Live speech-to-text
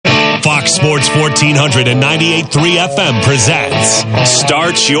Fox Sports 1400 and 98.3 FM presents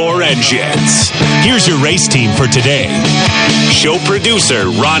Start Your Engines. Here's your race team for today. Show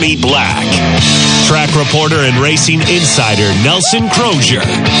producer Ronnie Black. Track reporter and racing insider Nelson Crozier.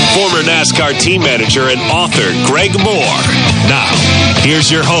 Former NASCAR team manager and author Greg Moore. Now,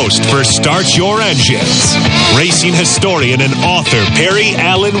 here's your host for Start Your Engines, racing historian and author Perry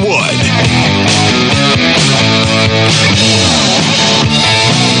Allen Wood.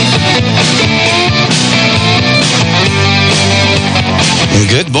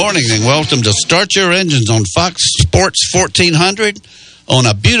 Good morning and welcome to Start Your Engines on Fox Sports 1400 on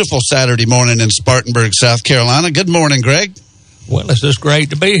a beautiful Saturday morning in Spartanburg, South Carolina. Good morning, Greg. Well, it's just great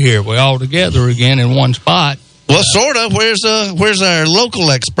to be here. We're all together again in one spot. Well, sort of. Where's our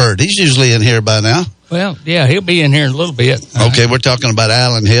local expert? He's usually in here by now. Well, yeah, he'll be in here in a little bit. Okay, we're talking about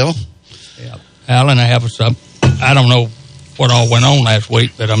Alan Hill. Yeah, Alan, I don't know what all went on last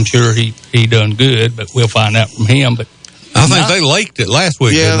week, but I'm sure he done good, but we'll find out from him. But I think they laked it last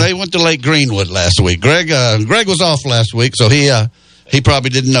week. Yeah, they went to Lake Greenwood last week. Greg was off last week, so he probably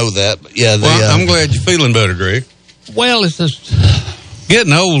didn't know that. But yeah, I'm glad you're feeling better, Greg. Well, it's just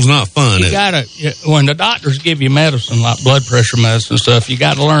getting old's not fun. When the doctors give you medicine like blood pressure medicine and stuff, you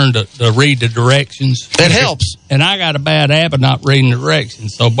got to learn to read the directions. It helps. And I got a bad habit not reading the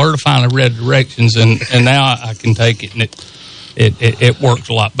directions. So Berta finally read the directions, and now I can take it, and it works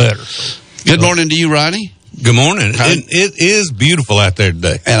a lot better. Good morning to you, Ronnie. Good morning. It is beautiful out there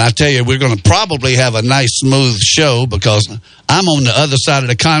today. And I tell you, we're going to probably have a nice, smooth show because I'm on the other side of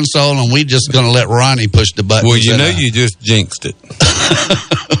the console, and we're just going to let Ronnie push the button. Well, you just jinxed it.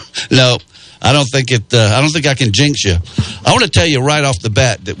 No, I don't think I can jinx you. I want to tell you right off the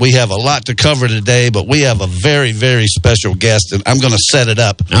bat that we have a lot to cover today, but we have a very, very special guest, and I'm going to set it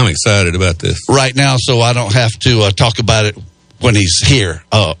up. I'm excited about this right now, so I don't have to talk about it when he's here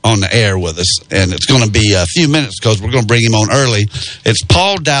on the air with us. And it's going to be a few minutes because we're going to bring him on early. It's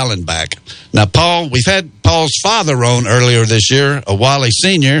Paul Dallenbach. Now, we've had Paul's father on earlier this year, Wally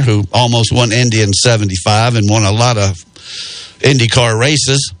Sr., who almost won Indy in 75 and won a lot of IndyCar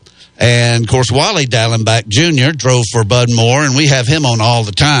races. And, of course, Wally Dallenbach Jr. drove for Bud Moore, and we have him on all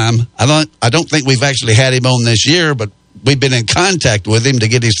the time. I don't think we've actually had him on this year, but we've been in contact with him to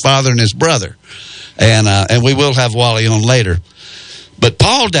get his father and his brother. And we will have Wally on later. But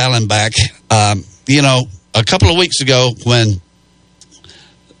Paul Dallenbach, a couple of weeks ago when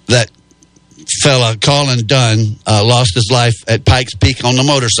that fella, Colin Dunn, lost his life at Pikes Peak on the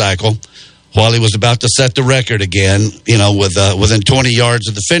motorcycle while he was about to set the record again, within 20 yards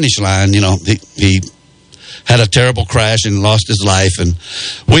of the finish line, he had a terrible crash and lost his life. And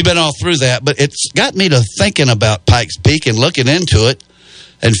we've been all through that. But it's got me to thinking about Pikes Peak and looking into it,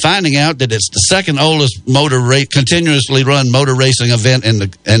 and finding out that it's the second oldest continuously run motor racing event in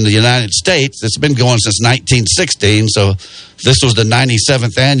the United States. It's been going since 1916, so this was the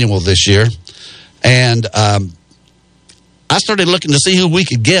 97th annual this year. And I started looking to see who we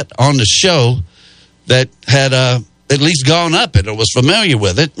could get on the show that had at least gone up it or was familiar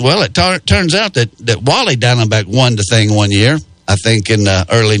with it. Well, it turns out that Wally Dallenbach won the thing one year, I think in the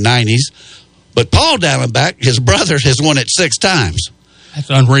early 90s. But Paul Dallenbach, his brother, has won it 6 times. That's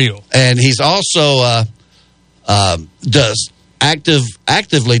unreal. And he's also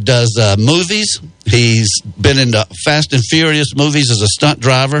actively does movies. He's been in the Fast and Furious movies as a stunt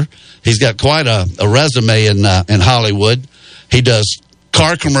driver. He's got quite a resume in Hollywood. He does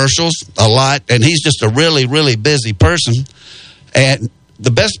car commercials a lot, and he's just a really, really busy person. And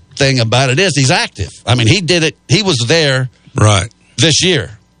the best thing about it is he's active. I mean, he did it. He was there this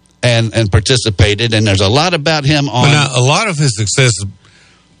year and participated, and there's a lot about him on. But now, a lot of his success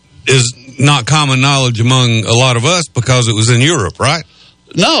is not common knowledge among a lot of us because it was in Europe, right?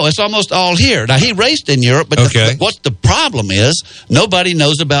 No, it's almost all here. Now, he raced in Europe, but what the problem is, nobody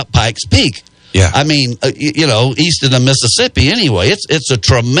knows about Pikes Peak. Yeah. I mean, east of the Mississippi anyway. It's a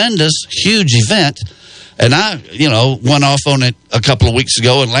tremendous, huge event. And I, went off on it a couple of weeks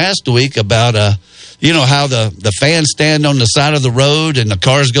ago and last week about, how the fans stand on the side of the road and the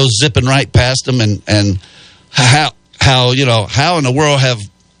cars go zipping right past them and how in the world have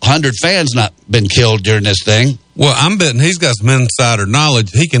 100 fans not been killed during this thing. Well, I'm betting he's got some insider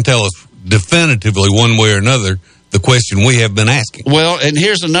knowledge. He can tell us definitively one way or another the question we have been asking. Well, and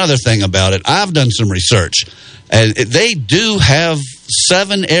here's another thing about it. I've done some research, and they do have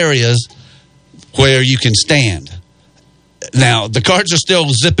 7 areas where you can stand. Now, the cars are still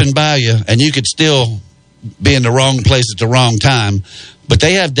zipping by you, and you could still be in the wrong place at the wrong time, but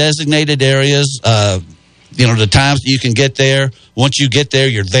they have designated areas, the times that you can get there. Once you get there,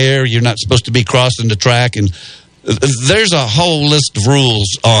 you're there. You're not supposed to be crossing the track. And there's a whole list of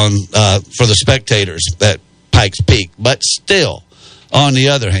rules on for the spectators at Pikes Peak, but still, on the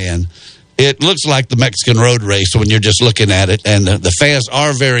other hand, it looks like the Mexican road race when you're just looking at it, and the fans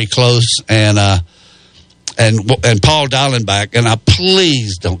are very close. And Paul Dallenbach, and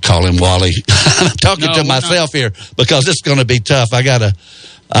please don't call him Wally. I'm talking to myself here because it's going to be tough.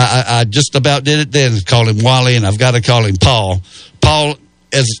 I just about did it then, call him Wally, and I've got to call him Paul. Paul,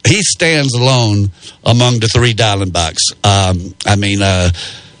 he stands alone among the three Dallenbachs.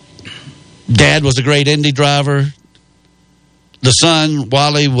 Dad was a great Indy driver. The son,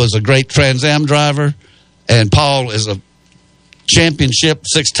 Wally, was a great Trans Am driver, and Paul is a championship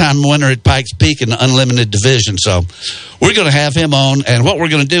 6-time winner at Pikes Peak in the unlimited division. So we're going to have him on, and what we're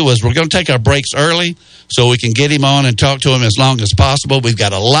going to do is we're going to take our breaks early so we can get him on and talk to him as long as possible. We've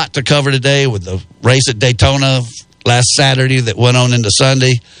got a lot to cover today with the race at Daytona last Saturday that went on into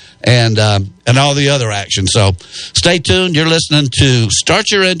Sunday, and all the other action. So stay tuned. You're listening to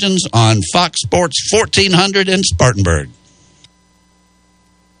Start Your Engines on Fox Sports 1400 in Spartanburg.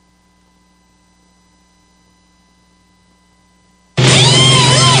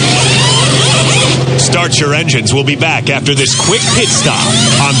 Start Your Engines will be back after this quick pit stop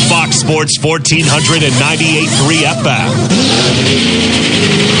on Fox Sports 1498.3 FM.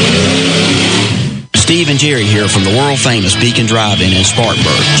 Steve and Jerry here from the world-famous Beacon Drive-In in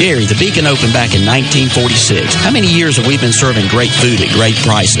Spartanburg. Jerry, the Beacon opened back in 1946. How many years have we been serving great food at great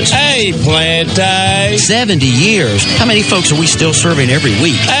prices? Hey, Plante. 70 years. How many folks are we still serving every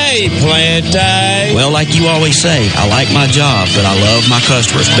week? Hey, Plante. Well, like you always say, I like my job, but I love my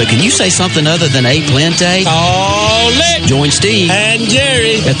customers. But can you say something other than A Plante? All lit. Join Steve and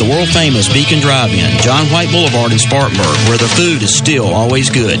Jerry at the world-famous Beacon Drive-In, John White Boulevard in Spartanburg, where the food is still always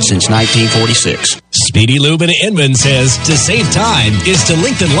good since 1946. Speedy Lube in Inman says to save time is to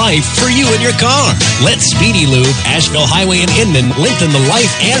lengthen life for you and your car. Let Speedy Lube, Asheville Highway in Inman, lengthen the life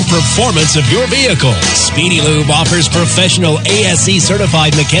and performance of your vehicle. Speedy Lube offers professional ASE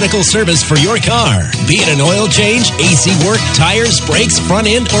certified mechanical service for your car. Be it an oil change, AC work, tires, brakes, front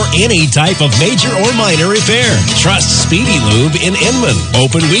end, or any type of major or minor repair. Trust Speedy Lube in Inman.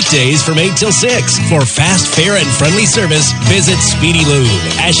 Open weekdays from 8 till 6. For fast, fair, and friendly service, visit Speedy Lube,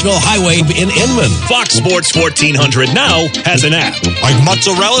 Asheville Highway in Inman. Fox Sports 1400 now has an app. Like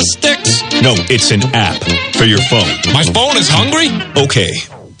mozzarella sticks? No, it's an app for your phone. My phone is hungry? Okay.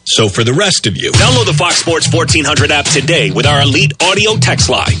 So for the rest of you, download the Fox Sports 1400 app today with our elite audio text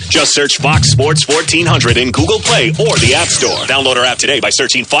line. Just search Fox Sports 1400 in Google Play or the App Store. Download our app today by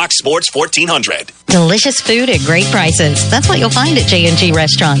searching Fox Sports 1400. Delicious food at great prices. That's what you'll find at J&G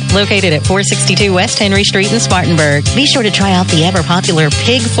Restaurant, located at 462 West Henry Street in Spartanburg. Be sure to try out the ever-popular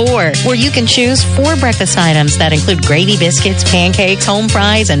Pig 4, where you can choose 4 breakfast items that include gravy biscuits, pancakes, home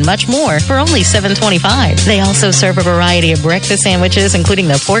fries, and much more for only $7.25. They also serve a variety of breakfast sandwiches, including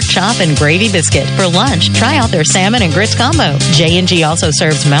the pork chop and gravy biscuit. For lunch, try out their salmon and grits combo. J&G also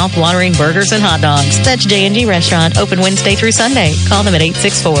serves mouth-watering burgers and hot dogs. That's J&G Restaurant, open Wednesday through Sunday. Call them at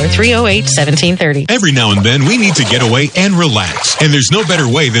 864-308-1730. Every now and then, we need to get away and relax. And there's no better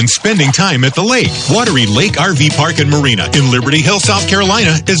way than spending time at the lake. Watery Lake RV Park and Marina in Liberty Hill, South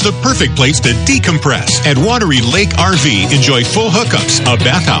Carolina is the perfect place to decompress. At Watery Lake RV, enjoy full hookups, a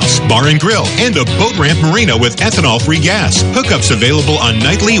bathhouse, bar and grill, and a boat ramp marina with ethanol-free gas. Hookups available on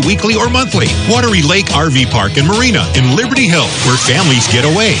nightly, weekly, or monthly. Watery Lake RV Park and Marina in Liberty Hill, where families get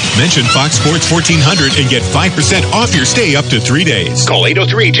away. Mention Fox Sports 1400 and get 5% off your stay up to 3 days. Call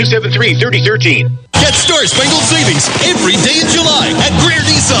 803-273-3013. Get Star Spangled Savings every day in July at Greer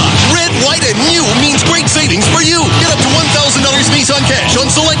Nissan. Red, white, and new means great savings for you. Get up to $1,000 Nissan cash on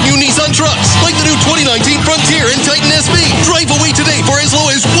select new Nissan trucks, like the new 2019 Frontier and Titan SB. Drive away today for as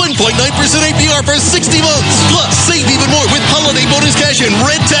low as 1.9% APR for 60 months. Plus, save even more with holiday bonus cash and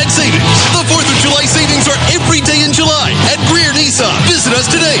red tag savings. The 4th of July savings are every day in July at Greer Nissan. Visit us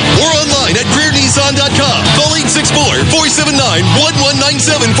today or online at GreerNissan.com. Call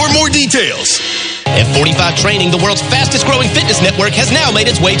 864-479-1197 for more details. F45 Training, the world's fastest growing fitness network, has now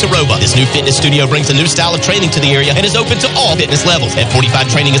made its way to Roba. This new fitness studio brings a new style of training to the area and is open to all fitness levels. F45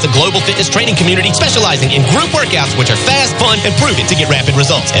 Training is a global fitness training community specializing in group workouts, which are fast, fun, and proven to get rapid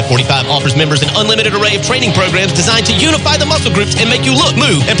results. F45 offers members an unlimited array of training programs designed to unify the muscle groups and make you look,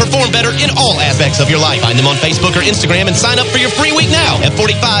 move, and perform better in all aspects of your life. Find them on Facebook or Instagram and sign up for your free week now.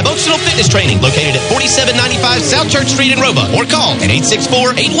 F45 Functional Fitness Training, located at 4795 South Church Street in Roba, or call at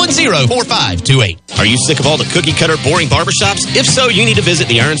 864-810-4528. Are you sick of all the cookie-cutter, boring barbershops? If so, you need to visit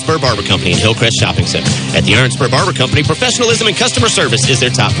the Iron Spur Barber Company in Hillcrest Shopping Center. At the Iron Spur Barber Company, professionalism and customer service is their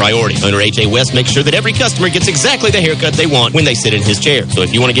top priority. Owner A.J. West makes sure that every customer gets exactly the haircut they want when they sit in his chair. So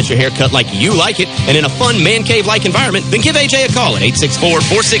if you want to get your hair cut like you like it and in a fun man cave-like environment, then give A.J. a call at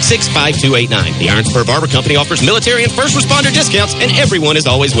 864-466-5289. The Iron Spur Barber Company offers military and first responder discounts, and everyone is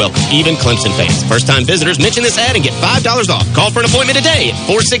always welcome, even Clemson fans. First-time visitors mention this ad and get $5 off. Call for an appointment today at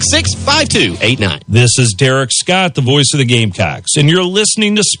 466-5289. This is Derek Scott, the voice of the Gamecocks, and you're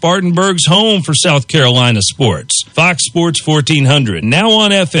listening to Spartanburg's home for South Carolina sports. Fox Sports 1400, now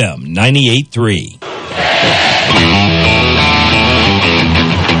on FM 98.3.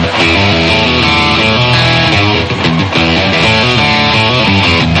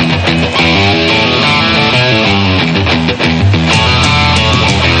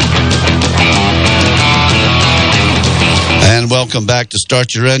 And welcome back to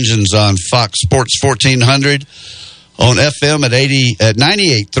Start Your Engines on Fox Sports 1400 on FM at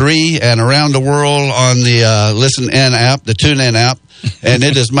 98.3 and around the world on the Listen In app, the TuneIn app. And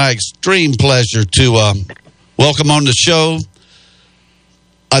it is my extreme pleasure to welcome on the show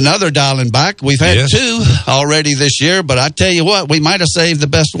another dialing back. We've had two already this year, but I tell you what, we might have saved the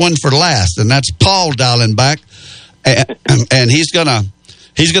best one for last, and that's Paul dialing back. And he's gonna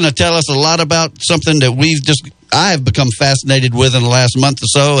tell us a lot about something that I have become fascinated with in the last month or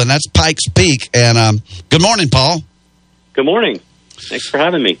so, and that's Pikes Peak. And good morning, Paul. Good morning. Thanks for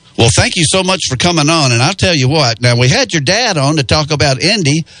having me. Well, thank you so much for coming on. And I'll tell you what, now we had your dad on to talk about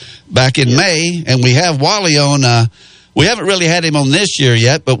Indy back in May, and we have Wally on. We haven't really had him on this year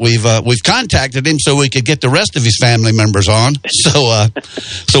yet, but we've contacted him so we could get the rest of his family members on. So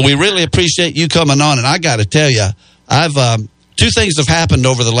we really appreciate you coming on. And I got to tell you, I've two things have happened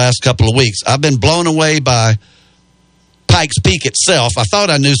over the last couple of weeks. I've been blown away by Pikes Peak itself. I thought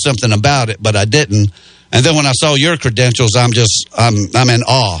I knew something about it, but I didn't. And then when I saw your credentials, I'm in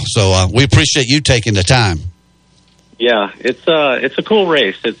awe. So we appreciate you taking the time. Yeah, it's a cool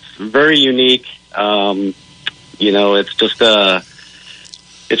race. It's very unique. It's just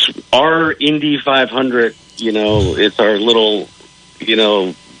it's our Indy 500. It's our little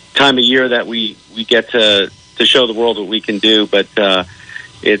time of year that we get to show the world what we can do. But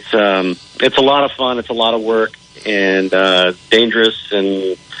it's a lot of fun. It's a lot of work and dangerous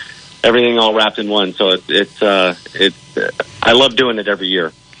and everything all wrapped in one. So I love doing it every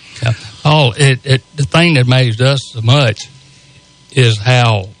year. Yeah. The thing that amazed us so much is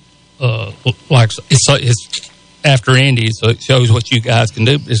how it's after Indy, so it shows what you guys can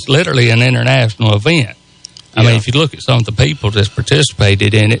do. It's literally an international event. I mean, if you look at some of the people that's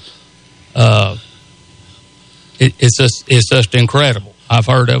participated in it, it's just incredible. I've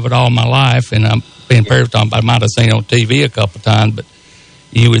heard of it all my life, and I'm being perfect. I might have seen it on TV a couple of times, but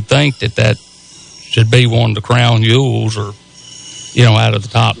you would think that should be one of the crown jewels, or out of the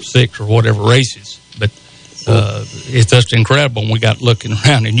top 6 or whatever races. But it's just incredible. And we got looking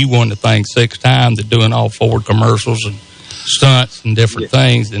around, and you won the thing 6 times, and doing all Ford commercials and stunts and different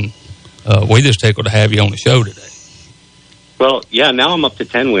things. And we just tickled to have you on the show today. Well, yeah. Now I'm up to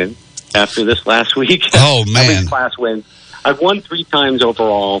 10 wins after this last week. Oh man, class wins. I've won 3 times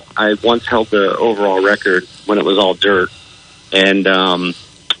overall. I once held the overall record when it was all dirt. And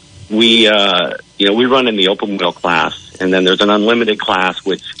we run in the open wheel class, and then there's an unlimited class,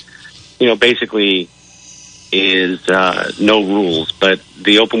 which basically is no rules. But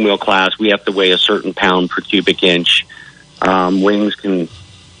the open wheel class, we have to weigh a certain pound per cubic inch. Wings can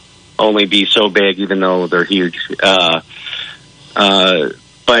only be so big, even though they're huge. But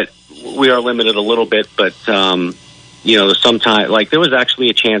we are limited a little bit. But sometimes, like, there was actually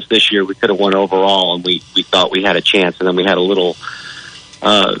a chance this year we could have won overall, and we thought we had a chance, and then we had a little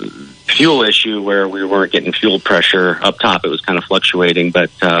fuel issue where we weren't getting fuel pressure up top. It was kind of fluctuating,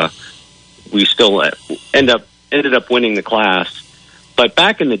 but we still ended up winning the class. But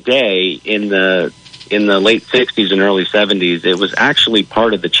back in the day, in the late 60s and early 70s, it was actually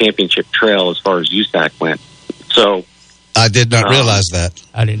part of the championship trail as far as USAC went. So I did not realize that.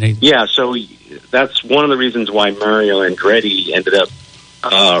 I didn't either. Yeah, so that's one of the reasons why Mario Andretti ended up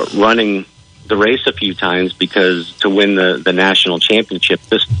running the race a few times, because to win the national championship,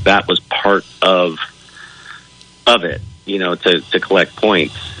 that was part of it, to collect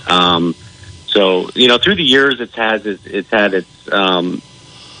points. So through the years, it's had its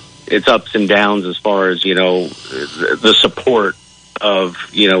ups and downs as far as the support of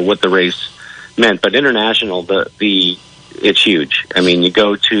what the race meant. But international, it's huge. I mean, you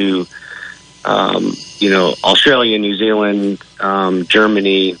go to Australia, New Zealand,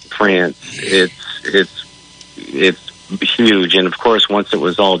 Germany, France. It's huge. And of course, once it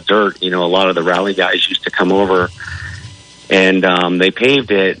was all dirt, a lot of the rally guys used to come over, and they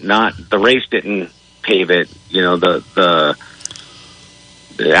paved it. Not the race didn't pave it.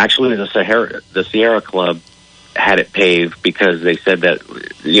 Actually the Sierra Club had it paved because they said that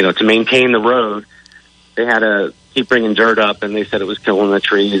to maintain the road, they had to keep bringing dirt up, and they said it was killing the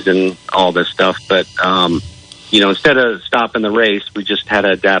trees and all this stuff. But instead of stopping the race, we just had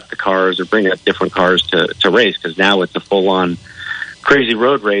to adapt the cars or bring up different cars to race, because now it's a full-on crazy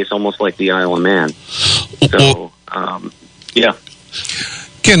road race, almost like the Isle of Man. So, yeah.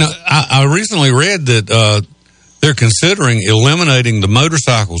 Ken, I recently read that they're considering eliminating the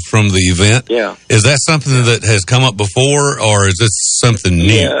motorcycles from the event. Yeah. Is that something that has come up before, or is this something new?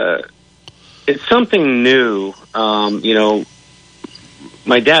 Yeah, it's something new.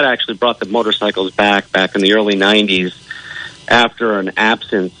 My dad actually brought the motorcycles back in the early 90s after an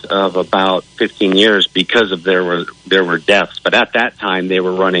absence of about 15 years because of there were deaths. But at that time, they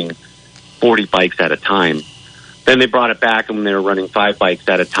were running 40 bikes at a time. Then they brought it back, and they were running 5 bikes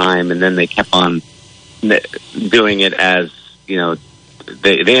at a time, and then they kept on doing it as,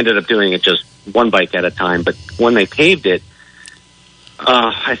 they ended up doing it just 1 bike at a time. But when they paved it,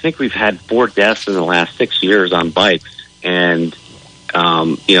 I think we've had 4 deaths in the last 6 years on bikes. And,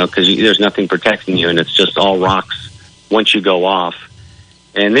 because there's nothing protecting you, and it's just all rocks once you go off.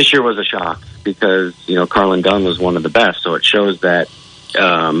 And this year was a shock because, Carlin Dunn was one of the best. So it shows that,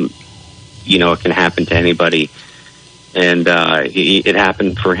 it can happen to anybody. And it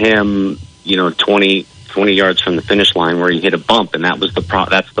happened for him, 20 yards from the finish line, where he hit a bump, and that was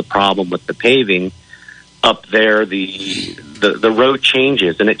that's the problem with the paving up there. The road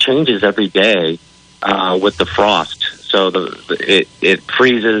changes, and it changes every day with the frost. So it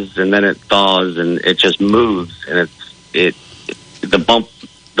freezes, and then it thaws, and it just moves, and the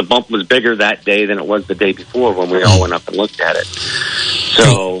bump was bigger that day than it was the day before when we all went up and looked at it.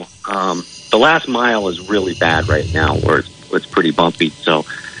 So the last mile is really bad right now, where it's pretty bumpy. So.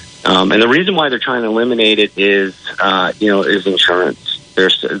 And the reason why they're trying to eliminate it is insurance.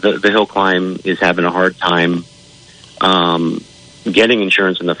 The hill climb is having a hard time getting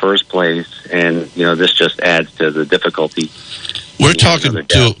insurance in the first place, and this just adds to the difficulty. We're talking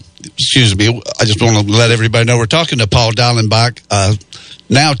to. Excuse me. I just want to let everybody know we're talking to Paul Dallenbach,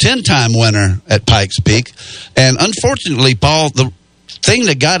 now 10-time winner at Pikes Peak, and unfortunately, Paul, the thing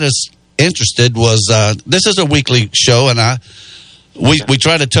that got us interested was this is a weekly show, and we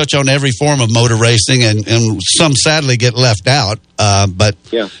try to touch on every form of motor racing, and some sadly get left out. But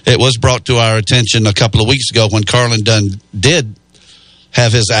it was brought to our attention a couple of weeks ago when Carlin Dunn did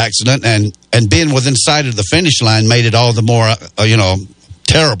have his accident, and being within sight of the finish line made it all the more,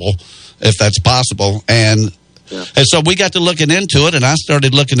 terrible, if that's possible. And so we got to looking into it, and I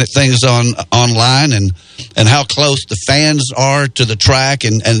started looking at things online and how close the fans are to the track,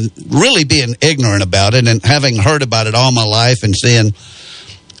 and really being ignorant about it, and having heard about it all my life, and seeing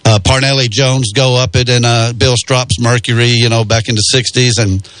Parnelli Jones go up it in Bill Stropp's Mercury, back in the 60s,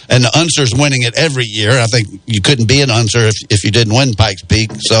 and the Unsers winning it every year. I think you couldn't be an Unser if you didn't win Pikes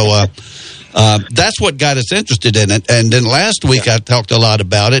Peak. So that's what got us interested in it. And then last week I talked a lot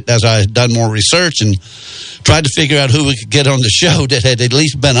about it as I had done more research and tried to figure out who we could get on the show that had at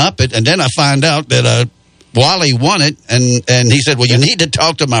least been up it. And then I find out that Wally won it, and he said, well, you need to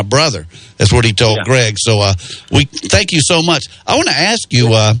talk to my brother. That's what he told Greg. So we thank you so much. I want to ask you,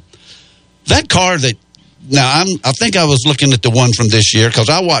 that car that, now I think I was looking at the one from this year, because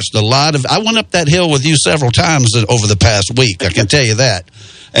I watched I went up that hill with you several times over the past week, I can tell you that.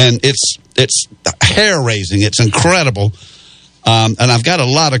 And it's hair-raising. It's incredible. And I've got a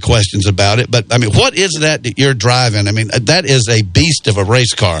lot of questions about it. But, I mean, what is that you're driving? I mean, that is a beast of a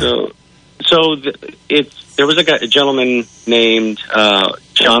race car. There was a gentleman named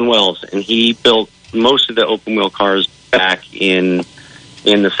John Wells, and he built most of the open-wheel cars back in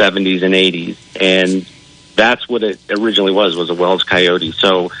the 70s and 80s. And that's what it originally was a Wells Coyote.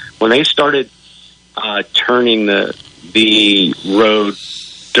 So when they started turning the road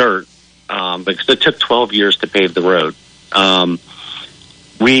dirt, because it took 12 years to pave the road,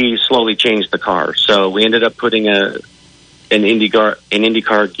 we slowly changed the car. So we ended up putting an IndyCar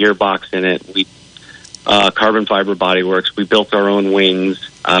gearbox in it. We carbon fiber bodyworks. We built our own wings.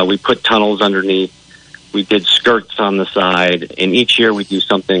 We put tunnels underneath. We did skirts on the side, and each year we do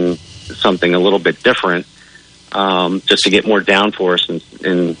something a little bit different, just to get more downforce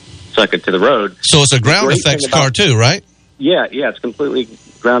and suck it to the road. So it's a ground effects car too, right? Yeah, it's completely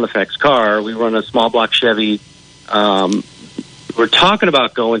ground effects car. We run a small block Chevy. We're talking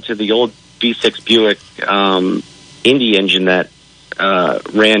about going to the old V6 Buick Indy engine that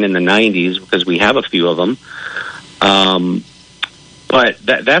ran in the 90s, because we have a few of them. But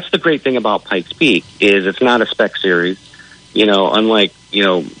that's the great thing about Pikes Peak is it's not a spec series. Unlike,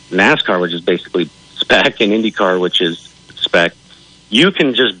 NASCAR, which is basically spec, and IndyCar, which is spec, you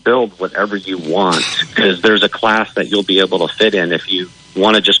can just build whatever you want because there's a class that you'll be able to fit in. If you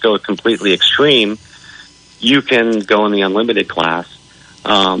want to just go completely extreme, you can go in the unlimited class.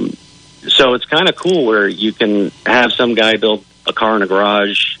 So it's kind of cool where you can have some guy build a car in a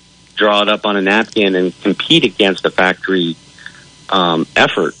garage, draw it up on a napkin, and compete against a factory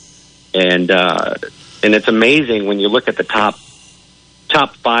effort. And it's amazing when you look at the top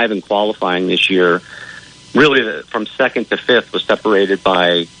 5 in qualifying this year. Really, from second to fifth was separated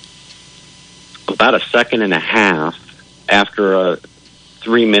by about a second and a half after a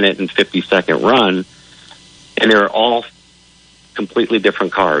 3-minute and 50-second run, and they're all completely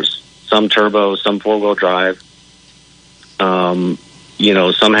different cars. Some turbo, some 4-wheel drive.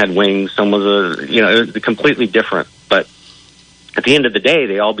 Some had wings, some was it was completely different. But at the end of the day,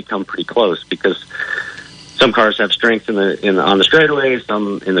 they all become pretty close because some cars have strength on the straightaways,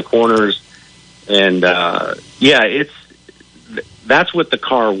 some in the corners, and that's what the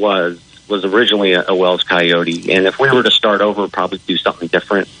car was originally a Wells Coyote. And if we were to start over, probably do something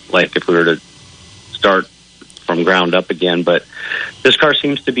different, like if we were to start from ground up again. But this car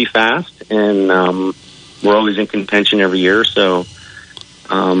seems to be fast, and we're always in contention every year, so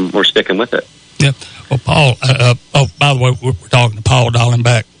we're sticking with it. Yeah. Well, Paul, by the way, we're talking to Paul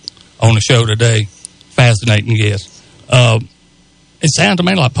Dallenbach on the show today. Fascinating guest. It sounds to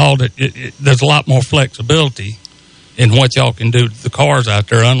me like, Paul, that there's a lot more flexibility in what y'all can do to the cars out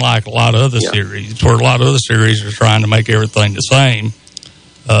there, unlike a lot of other series, where a lot of other series are trying to make everything the same.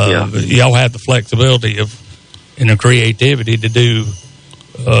 Y'all have the flexibility and the creativity to do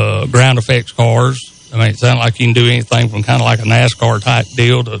ground effects cars. I mean, it sounds like you can do anything from kind of like a NASCAR type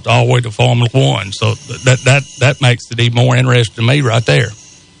deal to all the way to Formula One. So that makes it even more interesting to me right there.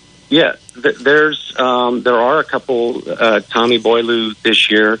 Yeah, there are a couple. Tommy Boileau this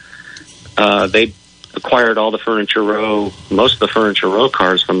year, they acquired all the most of the Furniture Row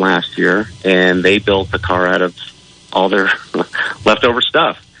cars from last year, and they built the car out of all their leftover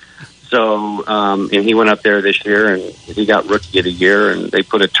stuff. So, and he went up there this year, and he got Rookie of the Year, and they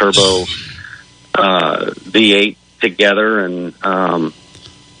put a turbo V8 together, and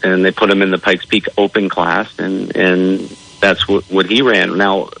they put him in the Pikes Peak Open class, and that's what he ran.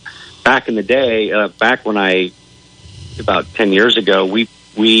 Now, back in the day, back when about 10 years ago, we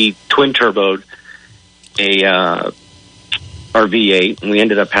twin turboed our V8, and we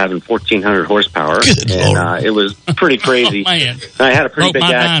ended up having 1,400 horsepower. It was pretty crazy. Man. I had a pretty big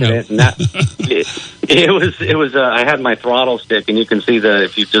accident, and it was. I had my throttle stick, and you can see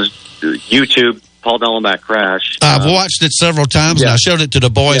if you just YouTube Paul Dallenbach crash. I've watched it several times, and I showed it to the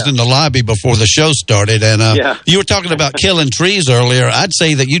boys in the lobby before the show started. And you were talking about killing trees earlier. I'd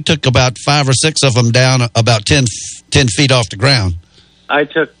say that you took about 5 or 6 of them down about 10 feet off the ground. I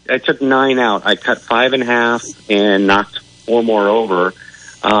took 9 out. I cut 5 in half and knocked 4 more over.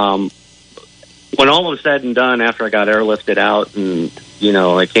 When all was said and done, after I got airlifted out and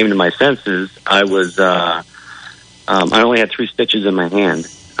I came to my senses, I was I only had 3 stitches in my hand.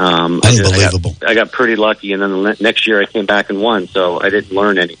 Unbelievable. I got pretty lucky, and then the next year I came back and won, so I didn't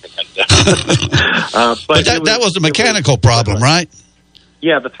learn anything like that. But that was a mechanical problem, right?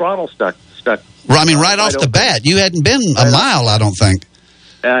 Yeah, the throttle stuck. I mean, right off the bat, you hadn't been a mile, I don't think.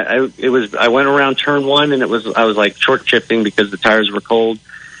 I went around turn 1, and I was like short shifting because the tires were cold.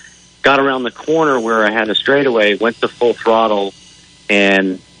 Got around the corner where I had a straightaway, went to full throttle,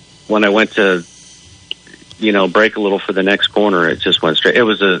 and when I went to brake a little for the next corner, it just went straight.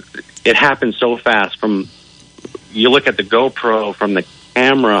 It happened so fast. You look at the GoPro from the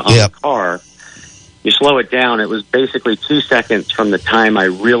camera on the car, you slow it down. It was basically 2 seconds from the time I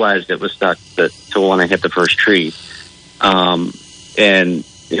realized it was stuck to when I hit the first tree. And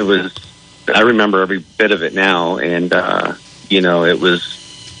it was, I remember every bit of it now. And,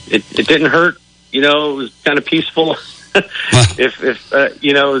 it didn't hurt, it was kind of peaceful. It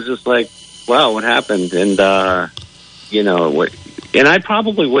was just like, wow, what happened? And, and I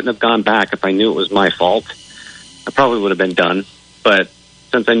probably wouldn't have gone back if I knew it was my fault. I probably would have been done. But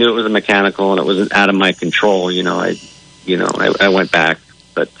since I knew it was a mechanical and it was out of my control, I went back.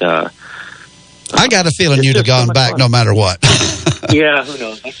 But I got a feeling you'd have gone back no matter what. Yeah, who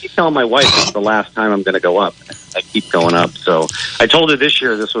knows? I keep telling my wife it's the last time I'm going to go up. I keep going up. So I told her this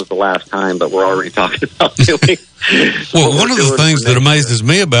year this was the last time, but we're already talking about doing. Well, one of the things that amazes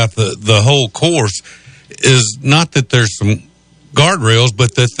me about the whole course is not that there's some guardrails,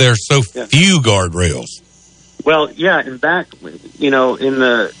 but that there's so few guardrails. Well, yeah, in back, in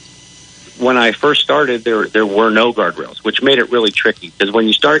the when I first started, there were no guardrails, which made it really tricky because when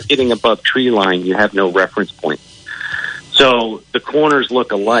you start getting above tree line, you have no reference point. So the corners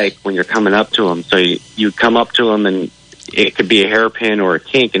look alike when you're coming up to them. So you come up to them, and it could be a hairpin or a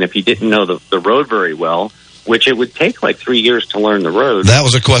kink. And if you didn't know the road very well, which it would take like 3 years to learn the road. That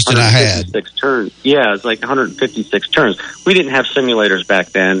was a question I had. 156 turns. Yeah, it's like 156 turns. We didn't have simulators back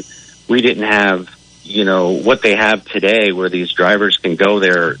then. We didn't have, what they have today where these drivers can go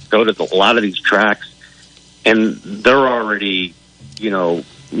to a lot of these tracks, and they're already,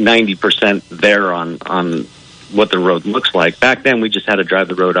 90% there on what the road looks like. Back then, we just had to drive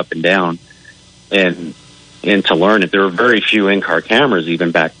the road up and down and to learn it. There were very few in-car cameras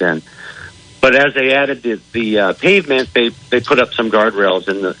even back then. But as they added the pavement, they put up some guardrails,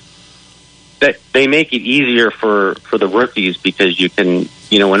 and they make it easier for the rookies because you can,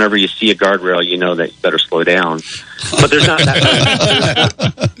 whenever you see a guardrail, you know that you better slow down. But there's not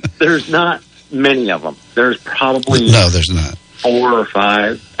there's not many of them. There's probably there's not 4 or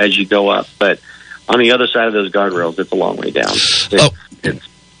 5 as you go up. But on the other side of those guardrails, it's a long way down. It's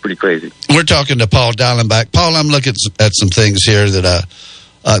pretty crazy. We're talking to Paul Dallenbach. Paul, I'm looking at some things here that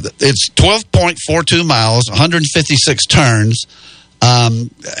it's 12.42 miles, 156 turns, and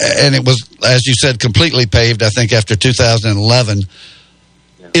it was, as you said, completely paved, I think, after 2011.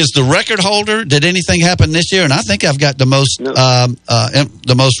 Yeah. Is the record holder, did anything happen this year? And I think I've got the most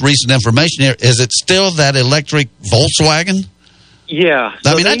recent information here. Is it still that electric Volkswagen? Yeah.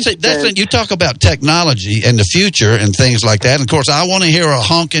 I mean, that's you talk about technology and the future and things like that. And, of course, I want to hear a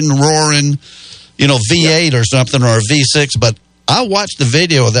honking, roaring, V8 or something, or a V6, but I watched the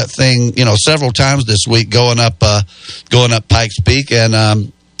video of that thing, several times this week going up Pikes Peak,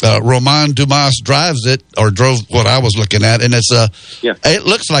 and Romain Dumas drives it, or drove what I was looking at, and it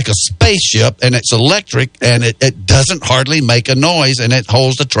looks like a spaceship, and it's electric, and it doesn't hardly make a noise, and it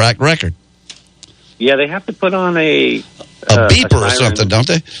holds the track record. Yeah, they have to put on a beeper or something, don't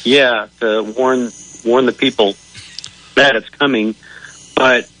they? Yeah, to warn the people that it's coming.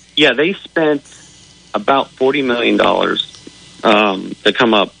 But yeah, they spent about $40 million to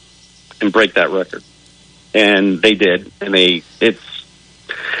come up and break that record, and they did. And they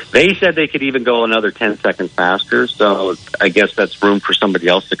said they could even go another 10 seconds faster. So I guess that's room for somebody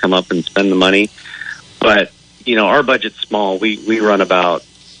else to come up and spend the money. But our budget's small. We run about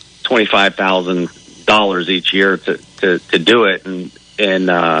 $25,000 each year to do it, and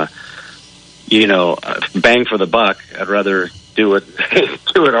bang for the buck. I'd rather do it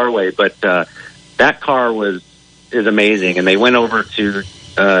our way. But that car is amazing, and they went over to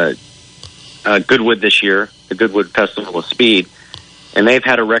Goodwood this year, the Goodwood Festival of Speed, and they've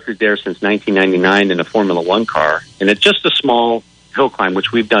had a record there since 1999 in a Formula One car, and it's just a small hill climb,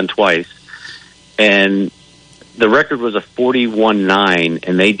 which we've done twice, and the record was a 41.9,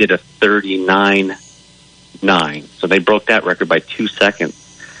 and they did a 39.9, so they broke that record by 2 seconds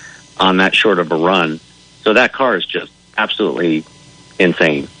on that short of a run. So that car is just absolutely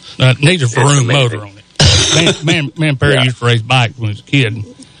insane. Needs a Vroom motor on it. Me and Perry used to race bikes when I was a kid.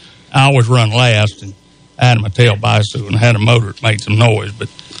 I always run last, and I had my tail bicycle and had a motor that made some noise. But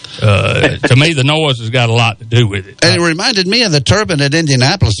to me, the noise has got a lot to do with it. And it reminded me of the turbine at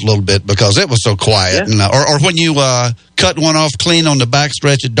Indianapolis a little bit because it was so quiet. Yeah. And, or when you cut one off clean on the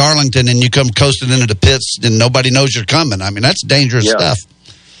backstretch at Darlington and you come coasting into the pits and nobody knows you're coming. I mean, that's dangerous stuff.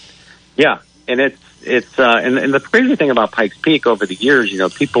 Yeah, and it's and the crazy thing about Pikes Peak over the years,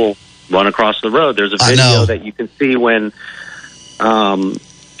 people run across the road. There's a video that you can see when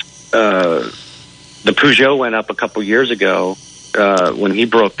the Peugeot went up a couple years ago when he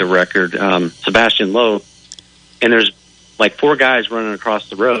broke the record, Sebastian Loeb, and there's like 4 guys running across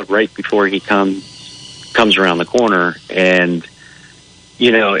the road right before he comes around the corner, and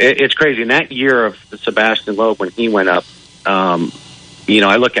it's crazy. In that year of Sebastian Loeb when he went up,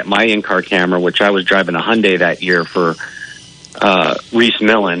 I look at my in-car camera, which I was driving a Hyundai that year for Reese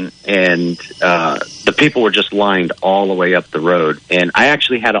Millen, and the people were just lined all the way up the road. And I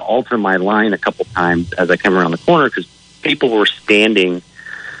actually had to alter my line a couple times as I came around the corner because people were standing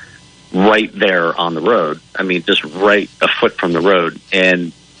right there on the road. I mean, just right a foot from the road.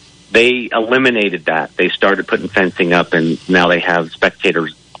 And they eliminated that. They started putting fencing up, and now they have spectator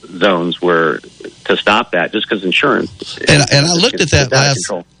zones where to stop that just because insurance. And I looked at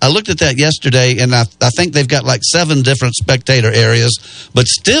that I looked at that yesterday, and I think they've got like 7 different spectator areas. But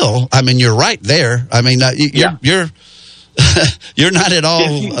still, I mean, you're right there. I mean, you're you're not at all.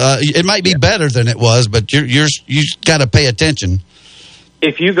 It might be better than it was, but you got to pay attention.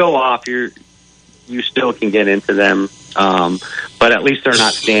 If you go off, you still can get into them, but at least they're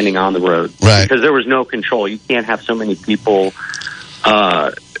not standing on the road, right? Because there was no control. You can't have so many people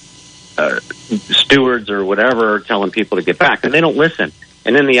stewards or whatever are telling people to get back, and they don't listen.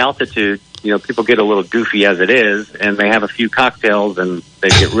 And in the altitude, people get a little goofy as it is, and they have a few cocktails and they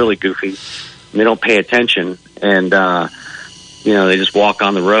get really goofy, and they don't pay attention, and they just walk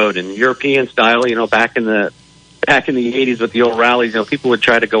on the road. And European style, back in the 80s with the old rallies, people would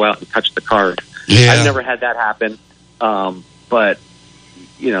try to go out and touch the cars. Yeah. I've never had that happen, but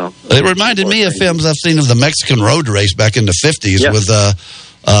it reminded me of films I've seen of the Mexican road race back in the 50s with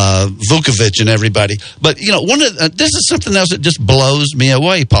Vukovic and everybody. But this is something else that just blows me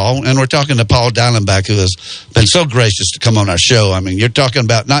away, Paul. And we're talking to Paul Dallenbach, who has been so gracious to come on our show. I mean, you're talking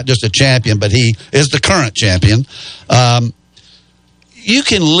about not just a champion, but he is the current champion. You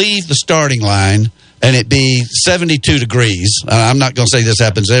can leave the starting line and it be 72 degrees. I'm not going to say this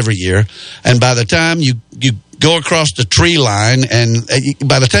happens every year. And by the time you go across the tree line, and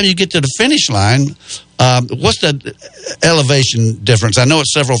by the time you get to the finish line, what's the elevation difference? I know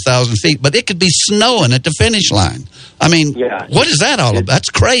it's several thousand feet, but it could be snowing at the finish line. I mean, what is that all about? That's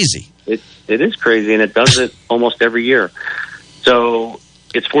crazy. It is crazy, and it does it almost every year. So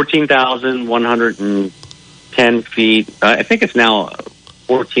it's 14,110 feet. I think it's now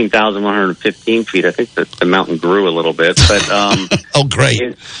 14,115 feet. I think that the mountain grew a little bit, but oh, great!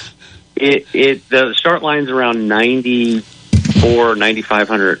 The start line's around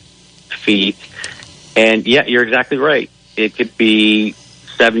 9,500 feet, and you're exactly right. It could be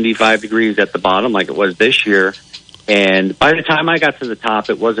 75 degrees at the bottom, like it was this year. And by the time I got to the top,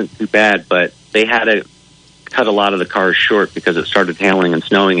 it wasn't too bad, but they had to cut a lot of the cars short because it started hailing and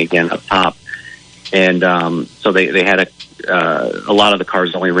snowing again up top, and so they had a lot of the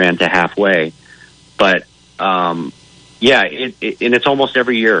cars only ran to halfway, but and it's almost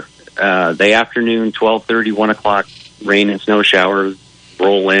every year. The afternoon, 12:30, 1 o'clock, rain and snow showers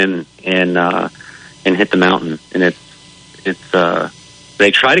roll in and hit the mountain, and it's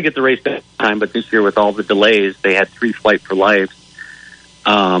they try to get the race back time, but this year with all the delays, they had 3 Flight for Life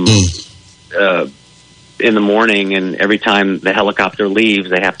in the morning, and every time the helicopter leaves,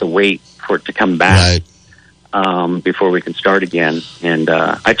 they have to wait for it to come back. Right. Before we can start again. And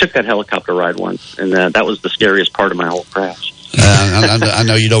I took that helicopter ride once, and that was the scariest part of my whole crash. I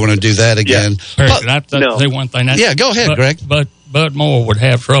know you don't want to do that again. Yeah. Say one thing. Go ahead, Greg. But Bud Moore would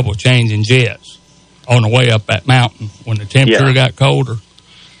have trouble changing jets on the way up that mountain when the temperature got colder.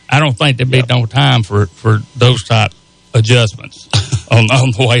 I don't think there'd be no time for those type adjustments on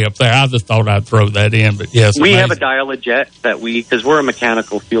the way up there. I just thought I'd throw that in, but yes. We have a dial-a-jet because we're a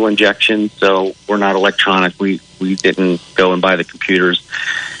mechanical fuel injection, so we're not electronic. We didn't go and buy the computers.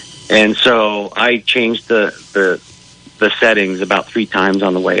 And so I changed the settings about 3 times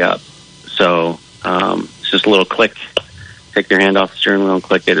on the way up. So it's just a little click. Take your hand off the steering wheel and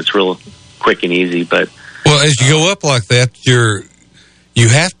click it. It's real quick and easy. But as you go up like that, you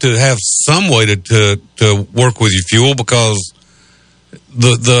have to have some way to work with your fuel because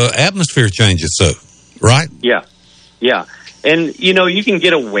the atmosphere changes, so right? Yeah. And you can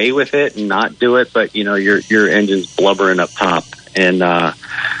get away with it and not do it, but your engine's blubbering up top. And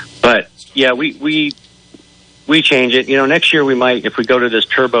but we change it. Next year we might, if we go to this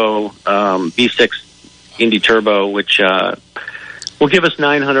turbo V6 Indy Turbo, which will give us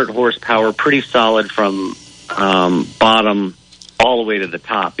 900 horsepower, pretty solid from bottom all the way to the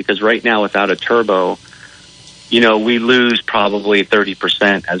top, because right now without a turbo, we lose probably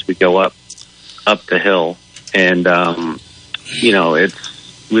 30% as we go up the hill. And,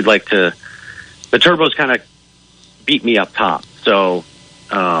 we'd like to, the turbos kind of beat me up top. So,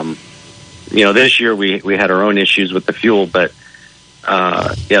 this year we had our own issues with the fuel, but,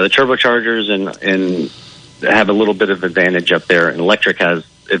 the turbochargers and have a little bit of advantage up there, and electric has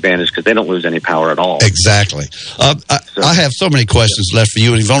advantage because they don't lose any power at all. Exactly. I have so many questions left for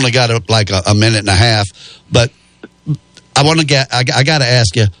you, and you've only got like a minute and a half. But I got to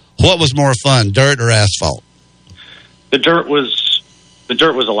ask you, what was more fun, dirt or asphalt? The dirt was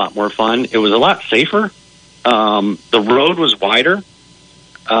a lot more fun. It was a lot safer. The road was wider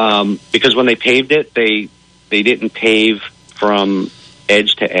because when they paved it, they didn't pave from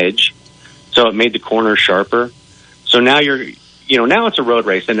edge to edge, so it made the corners sharper. So now now it's a road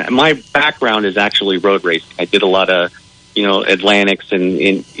race, and my background is actually road racing. I did a lot of, Atlantics and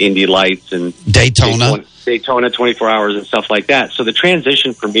Indy Lights and Daytona 24 hours and stuff like that. So the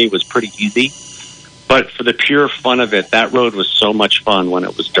transition for me was pretty easy, but for the pure fun of it, that road was so much fun when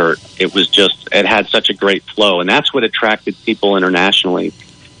it was dirt. It had such a great flow, and that's what attracted people internationally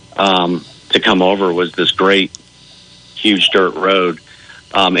to come over, was this great, huge dirt road.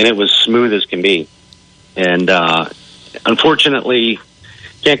 And it was smooth as can be. And, unfortunately,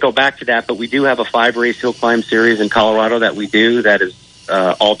 can't go back to that, but we do have a 5-race hill climb series in Colorado that we do that is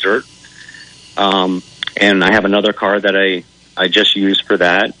all dirt. And I have another car that I just used for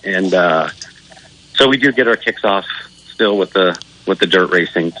that. And so we do get our kicks off still with the dirt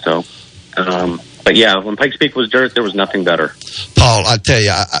racing. So, but yeah, when Pikes Peak was dirt, there was nothing better. Paul, I tell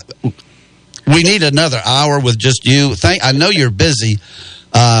you, we need another hour with just you. I know you're busy,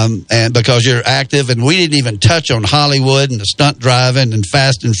 and because you're active, and we didn't even touch on Hollywood and the stunt driving and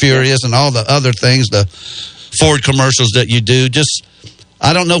Fast and Furious and all the other things, the Ford commercials that you do. Just,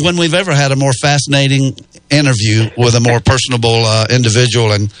 I don't know when we've ever had a more fascinating interview with a more personable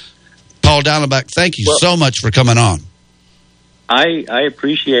individual. And Paul Dallenbach, thank you so much for coming on. I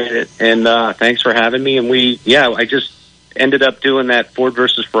appreciate it, and thanks for having me. And I just ended up doing that Ford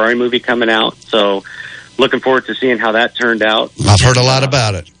versus Ferrari movie coming out, so looking forward to seeing how that turned out. I've heard a lot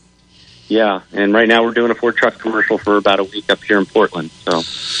about it. Yeah, and right now we're doing a Ford truck commercial for about a week up here in Portland. So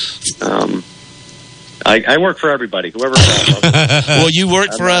I work for everybody, whoever. Well, you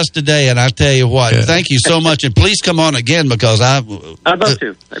worked for us today, and I tell you what, thank you so much, and please come on again because I'd love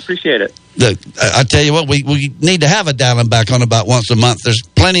to. I appreciate it. I tell you what, we need to have a Dallenbach on about once a month. There's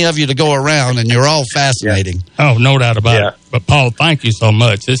plenty of you to go around, and you're all fascinating. Oh, no doubt about it. But Paul, thank you so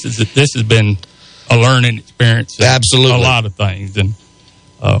much. This has been a learning experience. Absolutely, a lot of things, and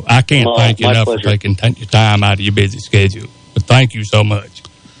I can't thank you enough for taking your time out of your busy schedule. But thank you so much.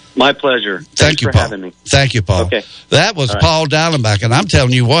 My pleasure. Thank you, for Paul. having me. Thank you, Paul. Okay. That was Paul Dallenbach, and I'm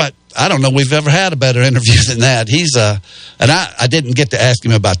telling you what, I don't know we've ever had a better interview than that. He's and I didn't get to ask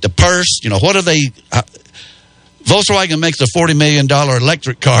him about the purse. You know, what are they? Volkswagen makes a $40 million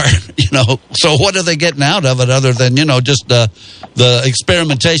electric car. You know, so what are they getting out of it other than just the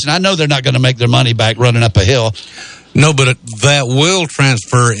experimentation? I know they're not going to make their money back running up a hill. No, but that will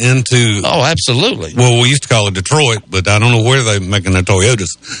transfer into... Oh, absolutely. Well, we used to call it Detroit, but I don't know where they're making the Toyotas.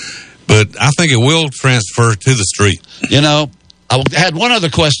 But I think it will transfer to the street. You know, I had one other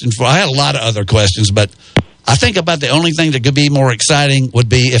question I had a lot of other questions, but I think about the only thing that could be more exciting would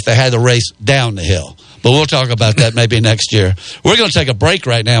be if they had the race down the hill. But we'll talk about that maybe next year. We're going to take a break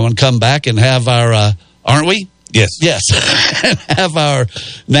right now and come back and have our... aren't we? Yes. Have our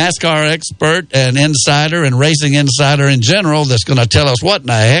NASCAR expert and insider and racing insider in general that's going to tell us what in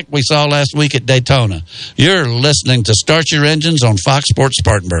the heck we saw last week at Daytona. You're listening to Start Your Engines on Fox Sports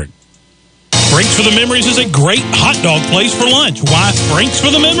Spartanburg. Frank's for the Memories is a great hot dog place for lunch. Why Frank's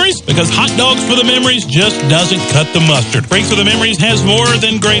for the Memories? Because Hot Dogs for the Memories just doesn't cut the mustard. Frank's for the Memories has more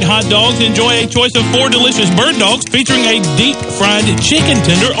than great hot dogs. Enjoy a choice of 4 delicious bird dogs featuring a deep-fried chicken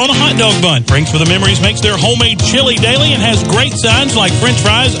tender on a hot dog bun. Frank's for the Memories makes their homemade chili daily and has great signs like French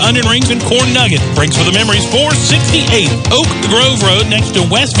fries, onion rings, and corn nugget. Frank's for the Memories, 468 Oak Grove Road next to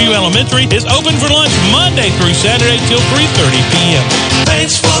Westview Elementary, is open for lunch Monday through Saturday till 3:30 p.m.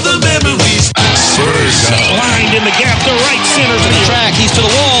 Thanks for the memories. Spurs lined in the gap to right center to the track. He's to the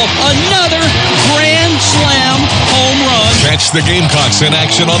wall. Another grand slam home run. Catch the Gamecocks in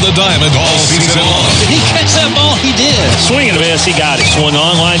action on the diamond all season long. Did he catch that ball? He did. Swing and a miss. He got it. Swung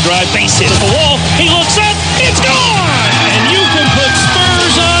on, line drive, base hit at the wall. He looks up. It's gone. And you can put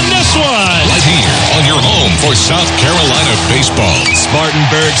Spurs on this one. Right here on your home for South Carolina baseball.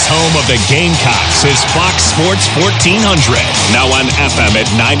 Spartanburg's home of the Gamecocks is Fox Sports 1400. Now on FM at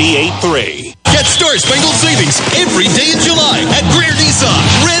 98.3. Get Star Spangled Savings every day in July at Greer Nissan.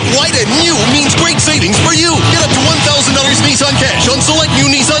 Red, white, and new means great savings for you. Get up to $1,000 Nissan cash on select new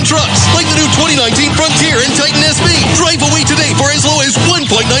Nissan trucks, like the new 2019 Frontier and Titan SB. Drive away today for as low as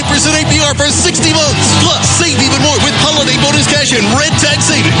 1.9% APR for 60 months. Plus, save even more with holiday bonus cash and red tag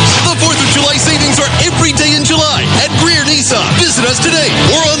savings. The 4th of July savings are every day in July at Greer Nissan. Visit us today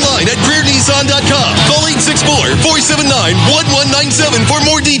or online at GreerNissan.com. Call 864-479-1197 for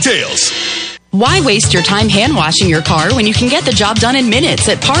more details. Why waste your time hand washing your car when you can get the job done in minutes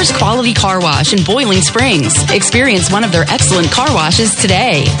at Pars Quality Car Wash in Boiling Springs? Experience one of their excellent car washes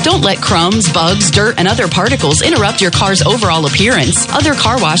today. Don't let crumbs, bugs, dirt, and other particles interrupt your car's overall appearance. Other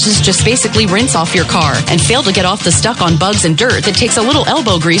car washes just basically rinse off your car and fail to get off the stuck on bugs and dirt that takes a little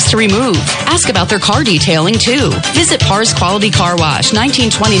elbow grease to remove. Ask about their car detailing too. Visit Pars Quality Car Wash,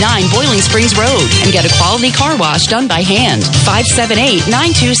 1929 Boiling Springs Road, and get a quality car wash done by hand.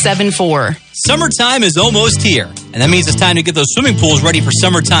 578-9274. Summertime is almost here, and that means it's time to get those swimming pools ready for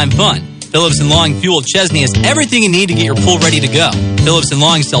summertime fun. Phillips & Long Fuel Chesney has everything you need to get your pool ready to go. Phillips &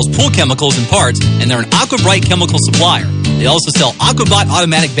 Long sells pool chemicals and parts, and they're an AquaBrite chemical supplier. They also sell AquaBot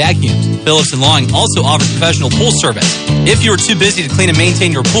automatic vacuums. Phillips & Long also offers professional pool service. If you are too busy to clean and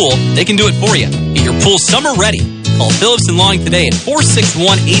maintain your pool, they can do it for you. Get your pool summer ready. Call Phillips & Long today at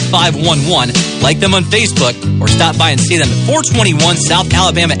 461-8511. Like them on Facebook or stop by and see them at 421 South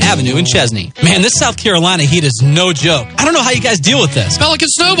Alabama Avenue in Chesney. Man, this South Carolina heat is no joke. I don't know how you guys deal with this. Pelican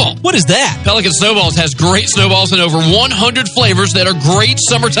Snowball. What is that? Pelican Snowballs has great snowballs in over 100 flavors that are great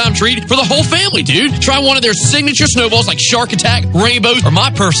summertime treat for the whole family, dude. Try one of their signature snowballs like Shark Attack, Rainbow, or my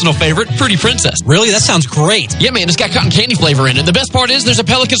personal favorite, Pretty Princess. Really? That sounds great. Yeah, man, it's got cotton candy flavor in it. The best part is there's a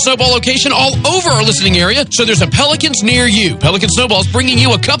Pelican Snowball location all over our listening area, so there's a Pelican's near you. Pelican Snowballs bringing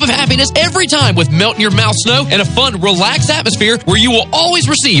you a cup of happiness every time with melt-in-your-mouth snow and a fun, relaxed atmosphere where you will always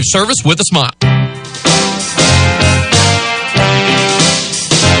receive service with a smile.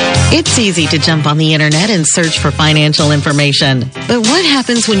 It's easy to jump on the internet and search for financial information. But what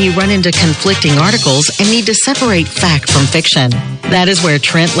happens when you run into conflicting articles and need to separate fact from fiction? That is where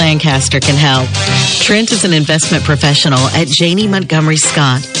Trent Lancaster can help. Trent is an investment professional at Janney Montgomery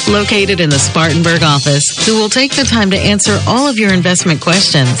Scott, located in the Spartanburg office, who will take the time to answer all of your investment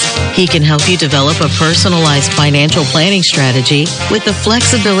questions. He can help you develop a personalized financial planning strategy with the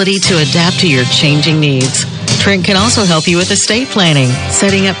flexibility to adapt to your changing needs. Trent can also help you with estate planning,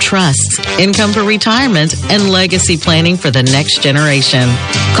 setting up trusts, income for retirement, and legacy planning for the next generation.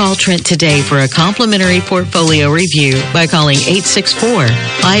 Call Trent today for a complimentary portfolio review by calling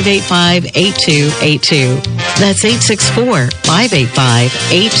 864-585-8282. That's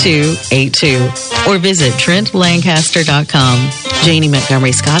 864-585-8282. Or visit TrentLancaster.com. Janney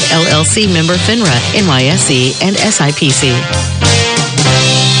Montgomery Scott, LLC, member FINRA, NYSE, and SIPC.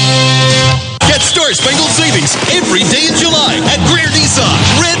 Get Star Spangled Savings every day in July at Greer Nissan.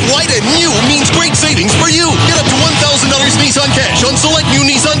 Red, white, and new means great savings for you. Get up to $1,000 Nissan cash on select new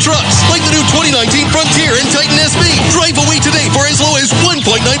Nissan trucks, like the new 2019 Frontier and Titan SB. Drive away today for as low as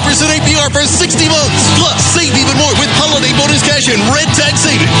 1.9% APR for 60 months. Plus, save even more with holiday bonus cash and red tag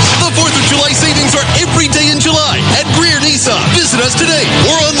savings. The 4th of July savings are every day in July at Greer Nissan. Visit us today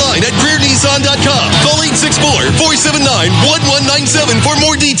or online at GreerNissan.com. Call 864-479-1197 for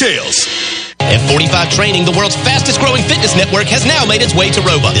more details. F45 Training, the world's fastest growing fitness network, has now made its way to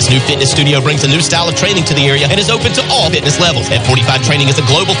Roebuck. This new fitness studio brings a new style of training to the area and is open to all fitness levels. F45 Training is a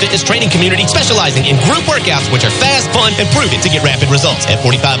global fitness training community specializing in group workouts, which are fast, fun, and proven to get rapid results.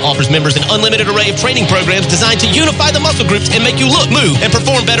 F45 offers members an unlimited array of training programs designed to unify the muscle groups and make you look, move, and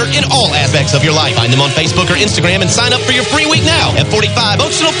perform better in all aspects of your life. Find them on Facebook or Instagram and sign up for your free week now. F45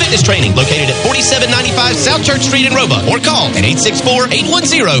 Functional Fitness Training, located at 4795 South Church Street in Roebuck, or call at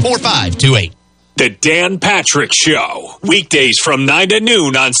 864-810-4528. The Dan Patrick Show. Weekdays from 9 to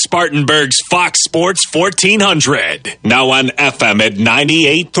noon on Spartanburg's Fox Sports 1400. Now on FM at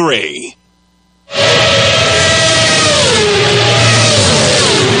 98.3.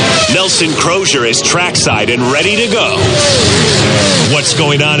 Nelson Crozier is trackside and ready to go. What's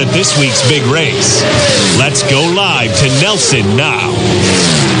going on at this week's big race? Let's go live to Nelson now.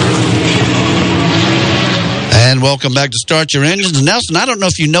 And welcome back to Start Your Engines. Nelson, I don't know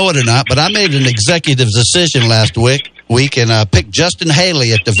if you know it or not, but I made an executive decision last week and I picked Justin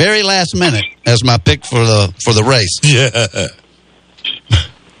Haley at the very last minute as my pick for the race. Yeah.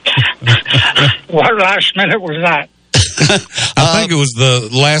 What last minute was that? I think it was the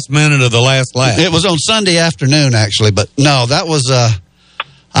last minute of the last lap. It was on Sunday afternoon, actually, but no, that was.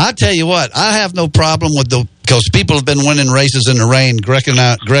 I tell you what, I have no problem with because people have been winning races in the rain. Greg and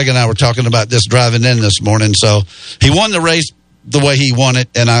I were talking about this driving in this morning. So he won the race the way he won it,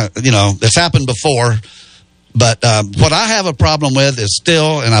 and it's happened before. But what I have a problem with is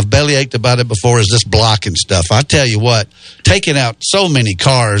still, and I've bellyached about it before, is this blocking stuff. I tell you what, taking out so many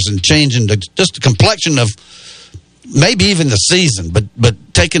cars and changing just the complexion of maybe even the season, but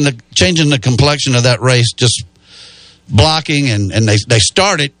changing the complexion of that race, just blocking, and they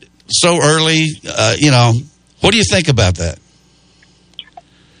started so early. What do you think about that?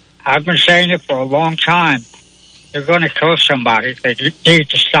 I've been saying it for a long time. They're going to kill somebody. They need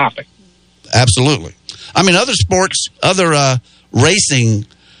to stop it. Absolutely. I mean, other sports, other racing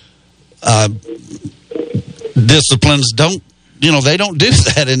disciplines don't. They don't do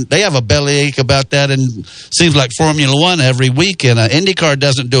that, and they have a bellyache about that, and seems like Formula One every week, and IndyCar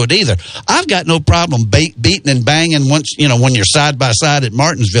doesn't do it either. I've got no problem beating and banging once, when you're side by side at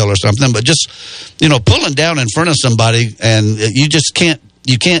Martinsville or something, but just, pulling down in front of somebody, and you just can't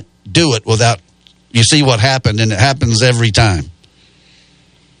do it without, you see what happened, and it happens every time.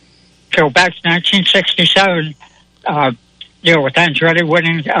 So back to 1967, with Andretti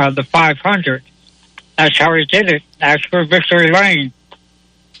winning the 500, that's how he did it. That's for Victory Lane.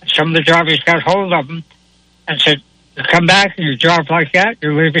 Some of the drivers got hold of him and said, "You come back and you drive like that,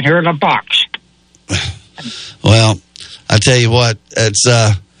 you're leaving here in a box." Well, I tell you what, it's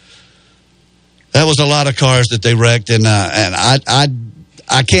that was a lot of cars that they wrecked, and I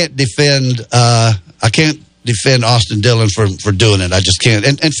I can't defend Austin Dillon for doing it. I just can't.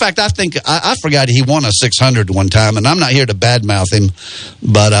 And in fact, I think I forgot he won a 600 one time, and I'm not here to badmouth him,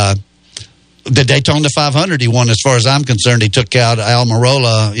 but the Daytona 500 he won, as far as I'm concerned. He took out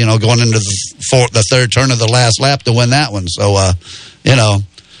Almirola, going into the third turn of the last lap to win that one. So,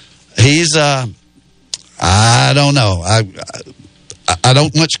 he's I don't know. I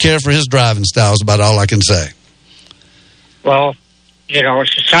don't much care for his driving style is about all I can say. Well,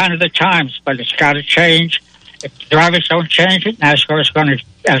 it's a sign of the times, but it's got to change. If the drivers don't change it, NASCAR is going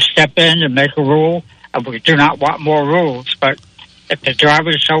to step in and make a rule. We do not want more rules, but if the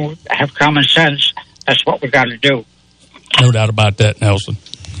drivers don't have common sense, that's what we got to do. No doubt about that, Nelson.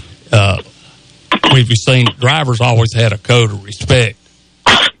 We've seen drivers always had a code of respect.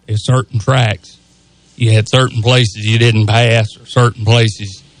 In certain tracks, you had certain places you didn't pass, or certain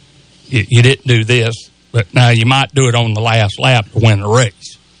places you didn't do this. But now you might do it on the last lap to win the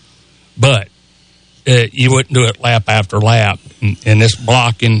race. But you wouldn't do it lap after lap. And this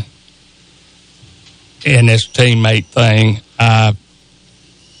blocking and this teammate thing,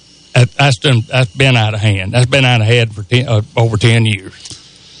 that's been out of hand. That's been out of hand for over 10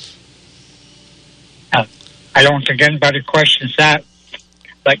 years. I don't think anybody questions that.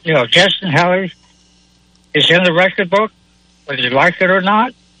 But, Justin Haley is in the record book, whether you like it or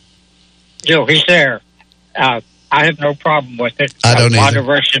not. He's there. I have no problem with it. I don't either. A lot of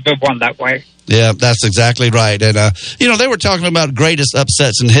races have been won that way. Yeah, that's exactly right. And, they were talking about greatest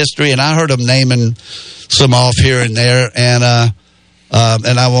upsets in history, and I heard them naming some off here and there, and I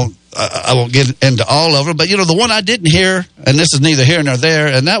won't get into all of them. But, the one I didn't hear, and this is neither here nor there,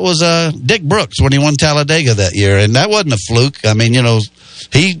 and that was Dick Brooks when he won Talladega that year. And that wasn't a fluke. I mean,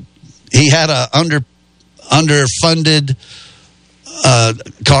 he had a underfunded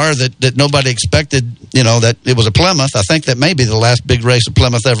car that nobody expected, that it was a Plymouth. I think that may be the last big race that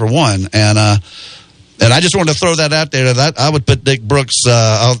Plymouth ever won. And I just wanted to throw that out there. That I would put Dick Brooks,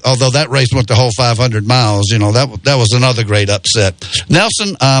 although that race went the whole 500 miles, that was another great upset.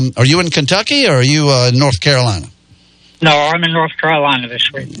 Nelson, are you in Kentucky or are you in North Carolina? No, I'm in North Carolina this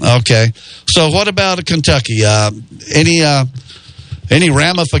week. Okay. So what about Kentucky? Any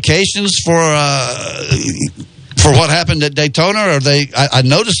ramifications for what happened at Daytona? Or I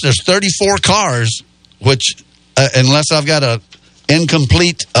noticed there's 34 cars, which unless I've got a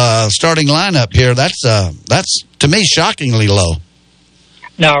incomplete starting lineup here, that's to me shockingly low.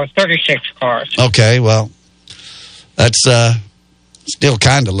 No, 36 cars. Okay, well, that's still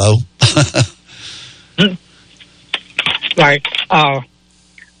kind of low. Right.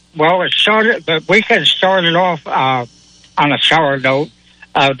 Well, the weekend started off on a sour note.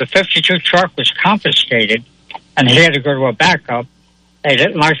 The 52 truck was confiscated, and he had to go to a backup. They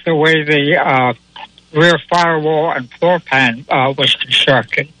didn't like the way the rear firewall and floor pan was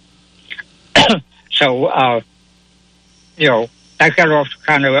constructed. So, that got off to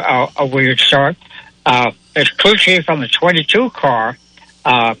kind of a weird start. His crew chief on the 22 car,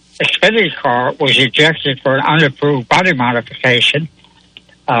 Xfinity car, was ejected for an unapproved body modification.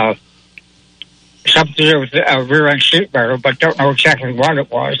 Something to do with a rear-end sheet metal, but don't know exactly what it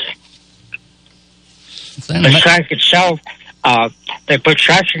was. The track itself, they put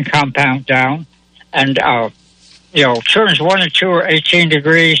traction compound down, and, turns 1 and 2 are 18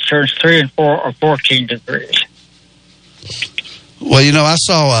 degrees, turns 3 and 4 are 14 degrees. Well, I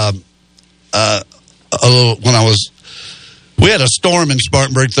saw a little, we had a storm in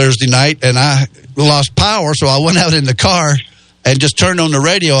Spartanburg Thursday night, and I lost power, so I went out in the car and just turned on the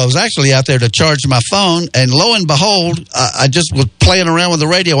radio. I was actually out there to charge my phone, and lo and behold, I just was playing around with the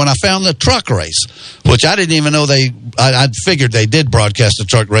radio, and I found the truck race, which I didn't even know I'd figured they did broadcast the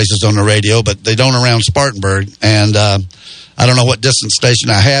truck races on the radio, but they don't around Spartanburg, and I don't know what distance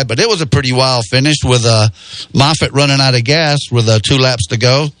station I had, but it was a pretty wild finish with Moffitt running out of gas with 2 laps to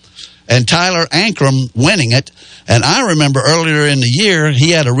go, and Tyler Ankrum winning it. And I remember earlier in the year, he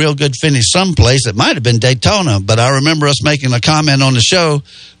had a real good finish someplace. It might have been Daytona, but I remember us making a comment on the show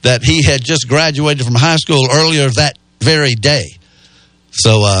that he had just graduated from high school earlier that very day.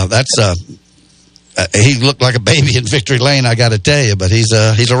 So he looked like a baby in victory lane, I got to tell you. But he's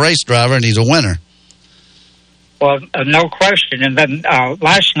a race driver, and he's a winner. Well, no question. And then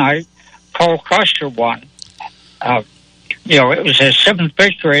last night, Cole Custer won. It was his 7th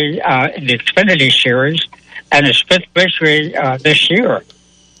victory in the Xfinity Series and his 5th victory this year.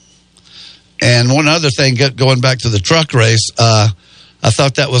 And one other thing, going back to the truck race, I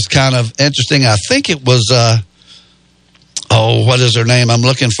thought that was kind of interesting. I think it was, what is her name? I'm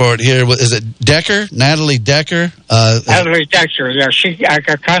looking for it here. Is it Decker? Natalie Decker? Natalie Decker, yeah. I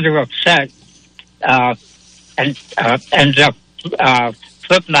got kind of upset and ended up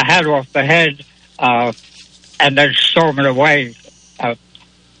flipping the hat off the head and then storming away.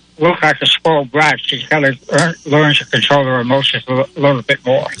 Look like a spoiled brat. She's got to learn to control her emotions a little bit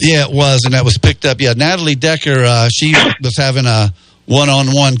more. Yeah, it was, and that was picked up. Yeah, Natalie Decker, she was having a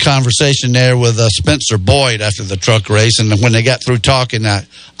one-on-one conversation there with Spencer Boyd after the truck race, and when they got through talking,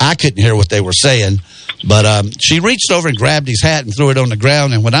 I couldn't hear what they were saying, but she reached over and grabbed his hat and threw it on the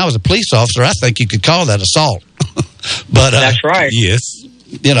ground, and when I was a police officer, I think you could call that assault. But that's right. Yes.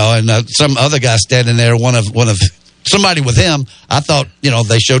 You know, and some other guy standing there, one of somebody with him, I thought,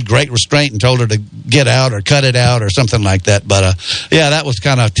 they showed great restraint and told her to get out or cut it out or something like that. But yeah, that was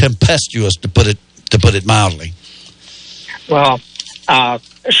kind of tempestuous to put it mildly. Well,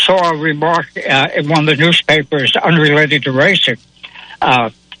 saw a remark in one of the newspapers unrelated to racing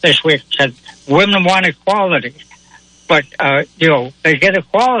this week. Said women want equality, but they get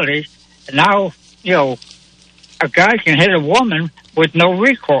equality, and now a guy can hit a woman with no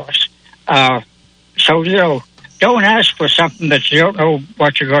recourse. So don't ask for something that you don't know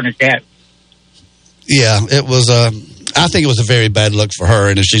what you're going to get. Yeah, it was. I think it was a very bad look for her,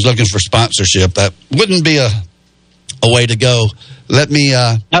 and if she's looking for sponsorship, that wouldn't be a way to go. Let me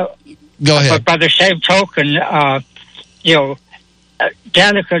go ahead. But by the same token,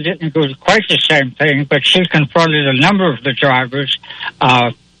 Danica didn't do quite the same thing, but she confronted a number of the drivers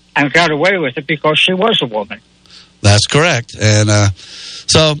and got away with it because she was a woman. That's correct. And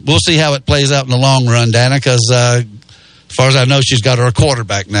so we'll see how it plays out in the long run, Dana, because as far as I know, she's got her a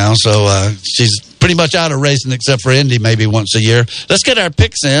quarterback now. So she's pretty much out of racing except for Indy maybe once a year. Let's get our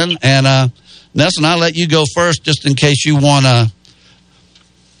picks in. And Nelson, I'll let you go first just in case you want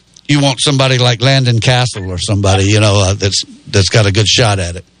somebody like Landon Castle or somebody, that's got a good shot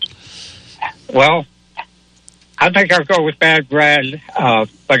at it. Well, I think I'll go with Bad Brad,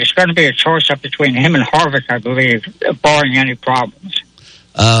 but it's going to be a toss-up between him and Harvick, I believe, barring any problems.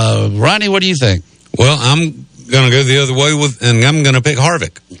 Ronnie, what do you think? Well, I'm going to go the other way and I'm going to pick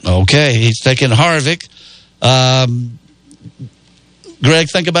Harvick. Okay, he's taking Harvick. Greg,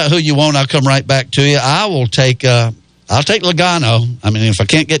 think about who you want. I'll come right back to you. I'll take Logano. I mean, if I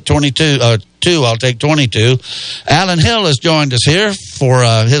can't get 22, I'll take 22. Alan Hill has joined us here for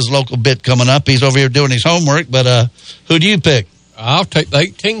his local bit coming up. He's over here doing his homework, but who do you pick? I'll take the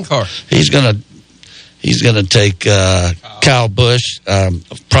 18 car. He's gonna take Kyle Busch.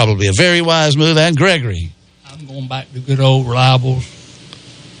 Probably a very wise move. And Gregory. I'm going back to good old reliable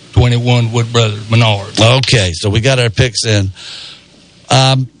 21 Wood Brothers Menards. Okay, so we got our picks in.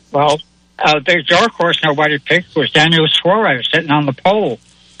 Well, the dark horse nobody picked was Daniel Suarez sitting on the pole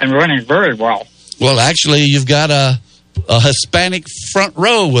and running very well. Well, actually, you've got a Hispanic front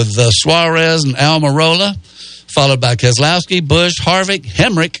row with Suarez and Almirola, followed by Keselowski, Busch, Harvick,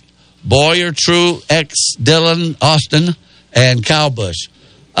 Hemrick, Boyer, Truex, Dillon, Austin, and Kyle Busch.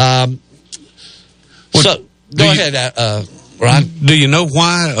 So, go ahead, Ron. Do you know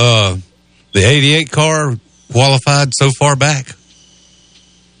why the 88 car qualified so far back?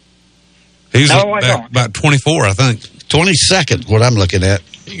 He's about 24, I think. 22nd, what I'm looking at.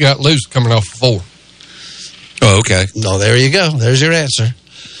 He got loose coming off 4. Oh, okay. No, there you go. There's your answer.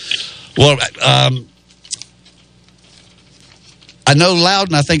 Well, I know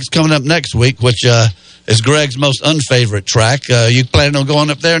Loudon, I think, is coming up next week, which is Greg's most unfavorite track. You planning on going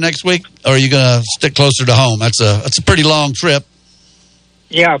up there next week, or are you going to stick closer to home? That's a pretty long trip.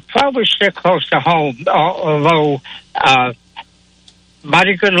 Yeah, probably stick close to home, although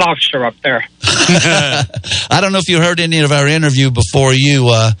mighty good lobster up there. I don't know if you heard any of our interview before you.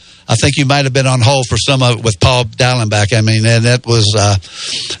 I think you might have been on hold for some of it with Paul Dallenbach. I mean, and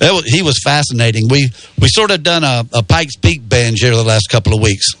he was fascinating. We sort of done a Pikes Peak binge here the last couple of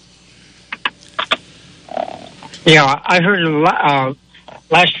weeks. Yeah, I heard the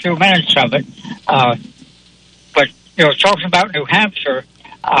last few minutes of it. But, talking about New Hampshire,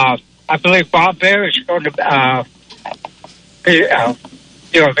 I believe Bob Bear is going to be,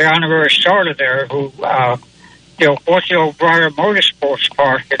 the honorary starter there who, bought the old Briar Motorsports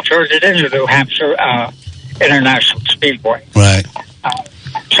Park and turned it into New Hampshire International Speedway. Right.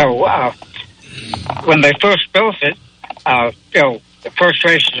 So when they first built it, the first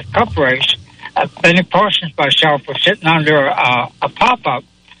race is a cup race. Benny Parsons myself was sitting under a pop-up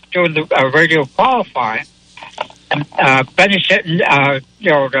doing the radio qualifying. And Benny's sitting,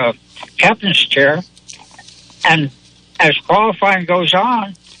 the captain's chair. And as qualifying goes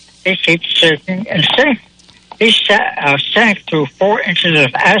on, he keeps sinking and sinking. He sank through 4 inches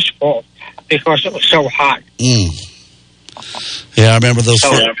of asphalt because it was so hot. Yeah, I remember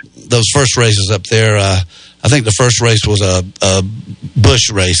those first races up there. I think the first race was a Busch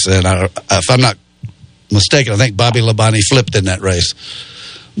race, and if I'm not mistaken, I think Bobby Labonte flipped in that race.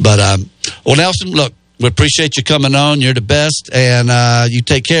 But, well, Nelson, look, we appreciate you coming on. You're the best, and you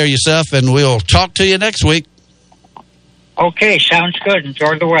take care of yourself, and we'll talk to you next week. Okay, sounds good.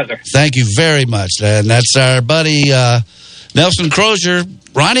 Enjoy the weather. Thank you very much. And that's our buddy Nelson Crozier.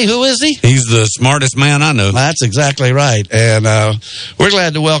 Ronnie, who is he? He's the smartest man I know. That's exactly right. And we're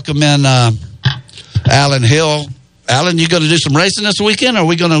glad to welcome in Alan Hill. Alan, you going to do some racing this weekend, or are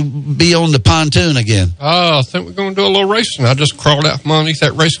we going to be on the pontoon again? I think we're going to do a little racing. I just crawled out from underneath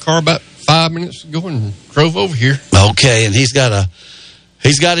that race car about 5 minutes ago and drove over here. Okay, and he's got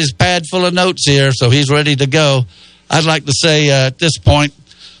his pad full of notes here, so he's ready to go. I'd like to say at this point,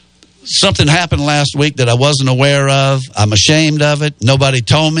 something happened last week that I wasn't aware of. I'm ashamed of it. Nobody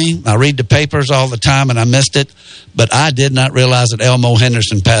told me. I read the papers all the time, and I missed it. But I did not realize that Elmo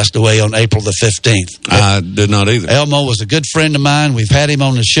Henderson passed away on April the 15th. I did not either. Elmo was a good friend of mine. We've had him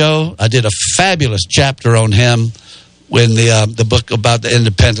on the show. I did a fabulous chapter on him when the book about the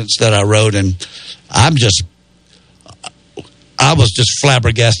independence that I wrote, and I was just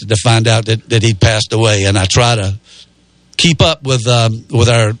flabbergasted to find out that he passed away. And I try to keep up with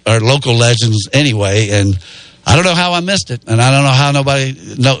our local legends anyway, and I don't know how I missed it, and I don't know how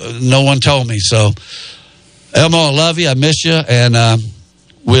no one told me. So, Elmo, I love you, I miss you, and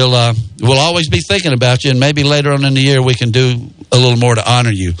we'll always be thinking about you, and maybe later on in the year we can do a little more to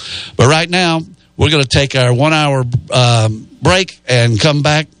honor you. But right now, we're going to take our 1 hour break and come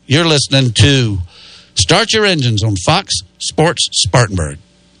back. You're listening to Start Your Engines on Fox Sports Spartanburg.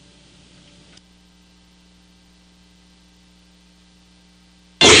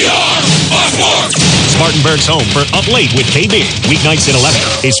 Spartanburg's home for Up Late with KB. Weeknights at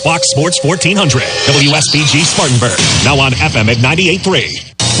 11 is Fox Sports 1400. WSBG Spartanburg. Now on FM at 98.3.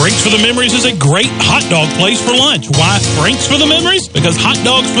 Frank's for the Memories is a great hot dog place for lunch. Why Frank's for the Memories? Because hot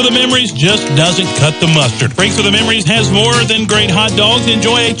dogs for the Memories just doesn't cut the mustard. Frank's for the Memories has more than great hot dogs.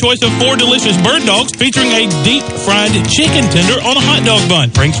 Enjoy a choice of 4 delicious bird dogs featuring a deep-fried chicken tender on a hot dog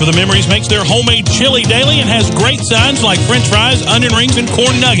bun. Frank's for the Memories makes their homemade chili daily and has great signs like French fries, onion rings, and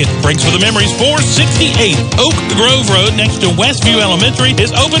corn nuggets. Frank's for the Memories, 468 Oak Grove Road next to Westview Elementary,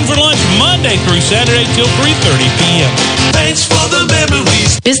 is open for lunch Monday through Saturday till 3:30 p.m. Thanks for the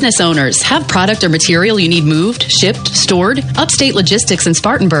memories. Business owners, have product or material you need moved, shipped, stored? Upstate Logistics in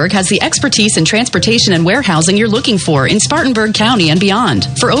Spartanburg has the expertise in transportation and warehousing you're looking for in Spartanburg County and beyond.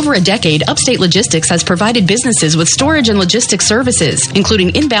 For over a decade, Upstate Logistics has provided businesses with storage and logistics services,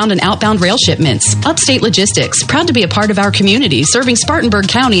 including inbound and outbound rail shipments. Upstate Logistics, proud to be a part of our community, serving Spartanburg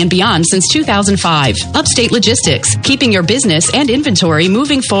County and beyond since 2005. Upstate Logistics, keeping your business and inventory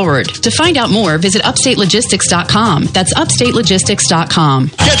moving forward. To find out more, visit upstatelogistics.com. That's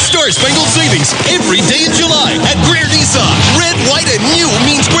upstatelogistics.com. Get Star Spangled Savings every day in July at Greer Nissan. Red, white, and new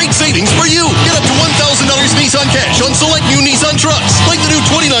means great savings for you. Get up to $1,000 Nissan cash on select new Nissan trucks, like the new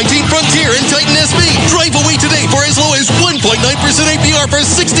 2019 Frontier and Titan SB. Drive away today for as low as 1.9% APR for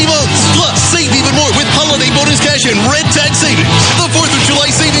 60 months. Plus, save even more with holiday bonus cash and red tag savings. The 4th of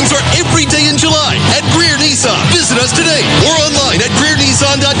July savings are every day in July at Greer Nissan. Visit us today or online at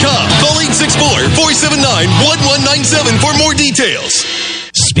GreerNissan.com. Call 864-479-1197 for more details.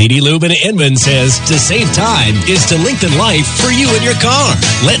 Speedy Lube in Inman says to save time is to lengthen life for you and your car.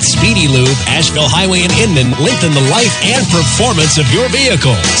 Let Speedy Lube, Asheville Highway in Inman, lengthen the life and performance of your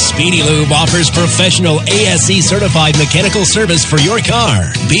vehicle. Speedy Lube offers professional ASE certified mechanical service for your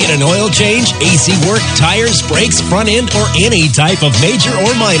car. Be it an oil change, AC work, tires, brakes, front end, or any type of major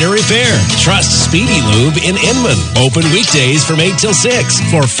or minor repair. Trust Speedy Lube in Inman. Open weekdays from 8 till 6.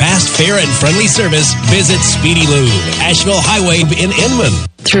 For fast, fair, and friendly service, visit Speedy Lube, Asheville Highway in Inman.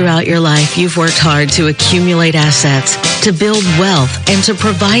 Throughout your life, you've worked hard to accumulate assets, to build wealth, and to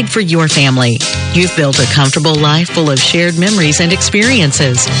provide for your family. You've built a comfortable life full of shared memories and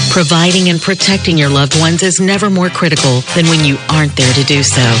experiences. Providing and protecting your loved ones is never more critical than when you aren't there to do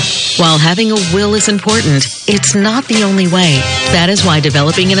so. While having a will is important, it's not the only way. That is why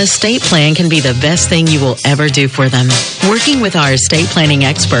developing an estate plan can be the best thing you will ever do for them. Working with our estate planning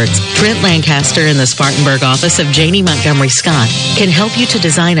experts, Trent Lancaster in the Spartanburg office of Janie Montgomery Scott can help you to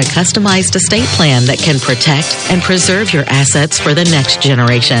design a customized estate plan that can protect and preserve your assets for the next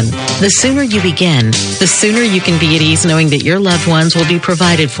generation. The sooner you begin, the sooner you can be at ease knowing that your loved ones will be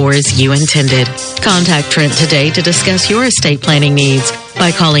provided for as you intended. Contact Trent today to discuss your estate planning needs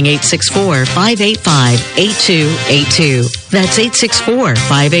by calling 864-585-8282. That's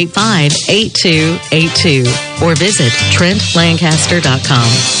 864-585-8282. Or visit TrentLancaster.com.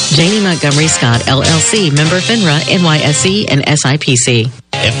 Janie Montgomery Scott, LLC, member FINRA, NYSE, and SIPC.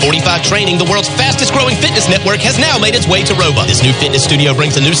 F45 Training, the world's fastest growing fitness network, has now made its way to Roebuck. This new fitness studio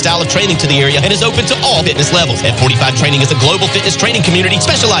brings a new style of training to the area and is open to all fitness levels. F45 Training is a global fitness training community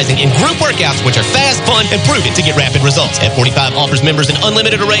specializing in group workouts, which are fast, fun, and proven to get rapid results. F45 offers members an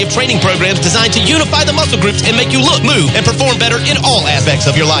unlimited array of training programs designed to unify the muscle groups and make you look, move, and perform better in all aspects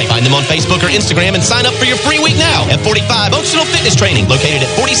of your life. Find them on Facebook or Instagram and sign up for your free week now. F45 Functional Fitness Training, located at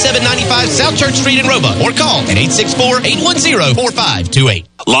 4795 South Church Street in Roebuck, or call at 864-810-4528.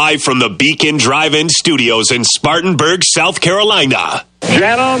 Live from the Beacon Drive-In Studios in Spartanburg, South Carolina.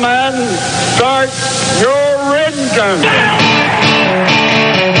 Gentlemen, start your engine.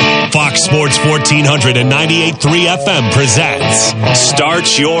 Fox Sports 1400 and 98.3 FM presents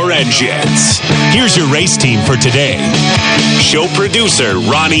Start Your Engines. Here's your race team for today. Show producer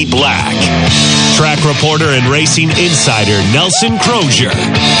Ronnie Black. Track reporter and racing insider Nelson Crozier.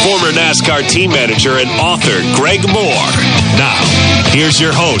 Former NASCAR team manager and author Greg Moore. Now, here's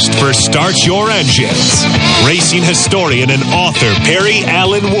your host for Start Your Engines, racing historian and author Perry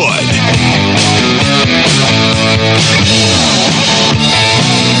Allen Wood.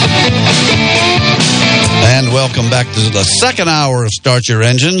 And welcome back to the second hour of Start Your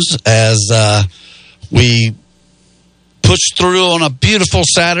Engines as we push through on a beautiful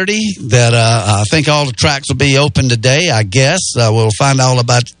Saturday that I think all the tracks will be open today, I guess. We'll find all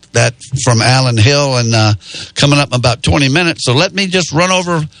about that from Alan Hill and coming up in about 20 minutes. So let me just run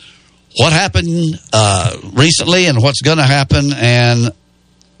over what happened recently and what's going to happen. And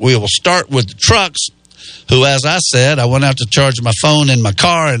we will start with the trucks, who, as I said, I went out to charge my phone in my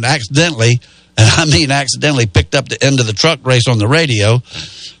car and accidentally picked up the end of the truck race on the radio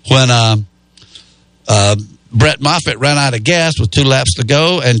when Brett Moffitt ran out of gas with 2 laps to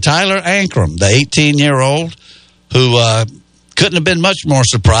go, and Tyler Ankrum, the 18-year-old, who couldn't have been much more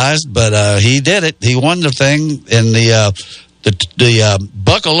surprised, but he did it. He won the thing in the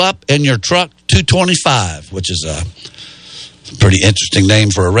Buckle Up in Your Truck 225, which is a pretty interesting name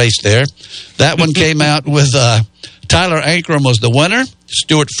for a race there. That one came out with Tyler Ankrum was the winner.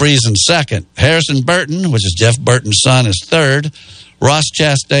 Stuart Friesen second. Harrison Burton, which is Jeff Burton's son, is third. Ross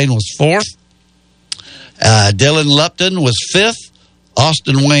Chastain was fourth. Dylan Lupton was fifth.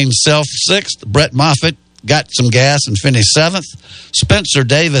 Austin Wayne Self sixth. Brett Moffitt got some gas and finished seventh. Spencer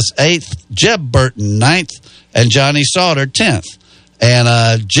Davis eighth. Jeb Burton ninth. And Johnny Sauter 10th.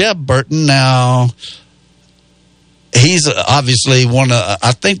 And Jeb Burton now, he's obviously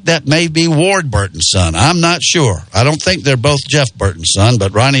I think that may be Ward Burton's son. I'm not sure. I don't think they're both Jeff Burton's son,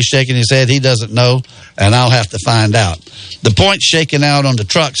 but Ronnie's shaking his head. He doesn't know, and I'll have to find out. The points shaking out on the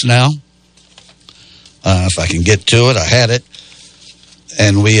trucks now. If I can get to it, I had it.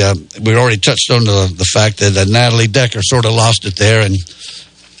 And we already touched on the fact that Natalie Decker sort of lost it there and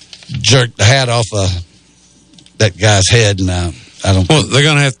jerked the hat off that guy's head. And I don't. Well, they're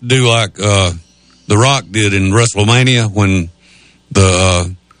going to have to do like The Rock did in WrestleMania when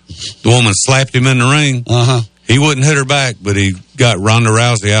the woman slapped him in the ring. He wouldn't hit her back, but he got Ronda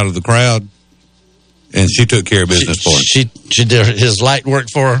Rousey out of the crowd, and she took care of business for him. She did his light work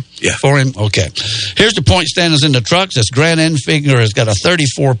for her? Yeah. For him? Okay. Here's the point standings in the trucks. As Grant Enfinger has got a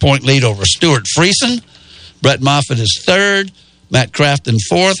 34-point lead over Stuart Friesen. Brett Moffitt is third. Matt Crafton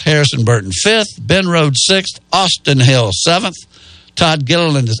fourth. Harrison Burton fifth. Ben Rhodes sixth. Austin Hill seventh. Todd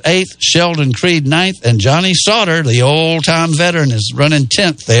Gilliland is eighth. Sheldon Creed ninth. And Johnny Sauter, the old-time veteran, is running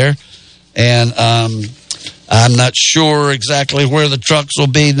 10th there. And I'm not sure exactly where the trucks will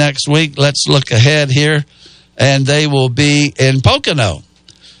be next week. Let's look ahead here. And they will be in Pocono.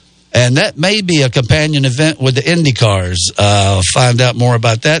 And that may be a companion event with the Indy cars. Find out more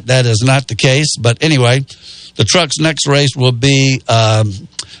about that. That is not the case. But anyway, the trucks' next race will be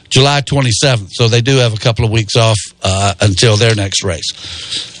July 27th. So they do have a couple of weeks off until their next race.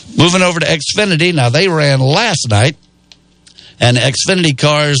 Moving over to Xfinity. Now, they ran last night. And the Xfinity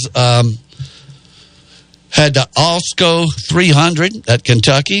cars had the Alsco 300 at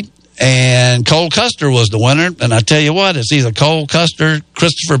Kentucky. And Cole Custer was the winner. And I tell you what, it's either Cole Custer,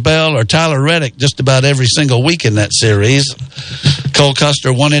 Christopher Bell, or Tyler Reddick just about every single week in that series. Cole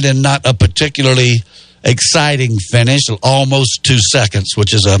Custer won it in not a particularly exciting finish, almost 2 seconds,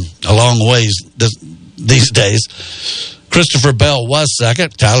 which is a long ways these days. Christopher Bell was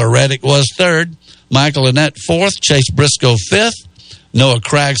second. Tyler Reddick was third. Michael Annett fourth. Chase Briscoe fifth. Noah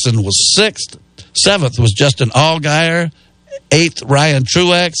Cragson was sixth. Seventh was Justin Allgaier. 8th, Ryan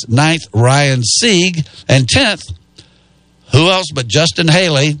Truex. 9th, Ryan Sieg. And 10th, who else but Justin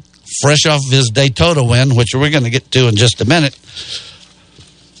Haley, fresh off of his Daytona win, which we're going to get to in just a minute.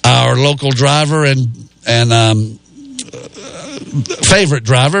 Our local driver and favorite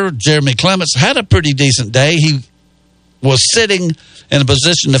driver, Jeremy Clements, had a pretty decent day. He was sitting in a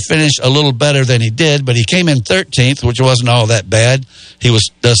position to finish a little better than he did, but he came in 13th, which wasn't all that bad. He was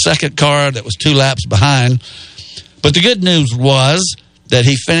the second car that was 2 laps behind. But the good news was that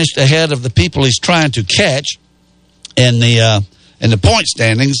he finished ahead of the people he's trying to catch in the point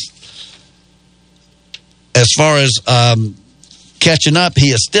standings. As far as catching up,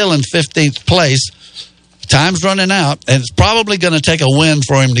 he is still in 15th place. Time's running out, and it's probably going to take a win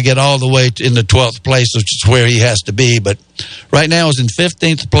for him to get all the way in the 12th place, which is where he has to be. But right now he's in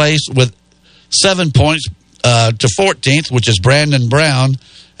 15th place with 7 points to 14th, which is Brandon Brown,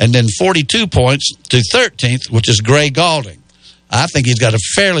 and then 42 points to 13th, which is Gray Galding. I think he's got a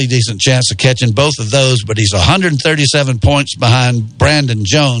fairly decent chance of catching both of those, but he's 137 points behind Brandon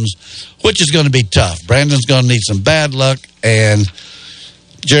Jones, which is going to be tough. Brandon's going to need some bad luck, and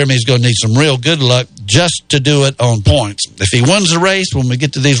Jeremy's going to need some real good luck just to do it on points. If he wins the race when we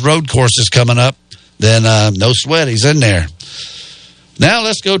get to these road courses coming up, then no sweat, he's in there. Now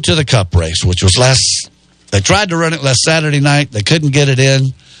let's go to the Cup race, which was they tried to run it last Saturday night. They couldn't get it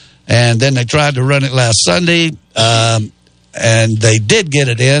in. And then they tried to run it last Sunday, and they did get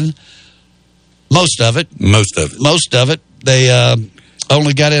it in. Most of it. They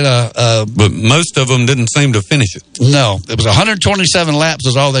only got in but most of them didn't seem to finish it. No. It was 127 laps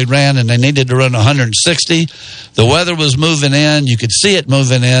is all they ran, and they needed to run 160. The weather was moving in. You could see it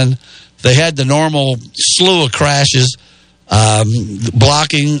moving in. They had the normal slew of crashes.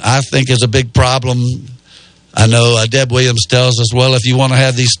 Blocking, I think, is a big problem. I know Deb Williams tells us, well, if you want to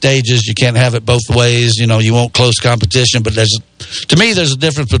have these stages, you can't have it both ways. You know, you want close competition. But to me, there's a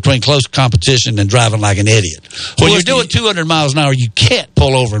difference between close competition and driving like an idiot. When you're doing 200 miles an hour, you can't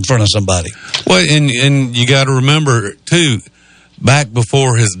pull over in front of somebody. Well, and you got to remember, too, back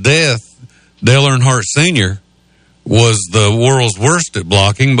before his death, Dale Earnhardt Sr. was the world's worst at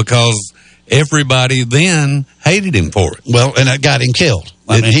blocking because everybody then hated him for it. Well, and it got him killed.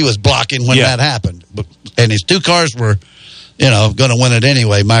 I mean, he was blocking when that happened. And his 2 cars were, going to win it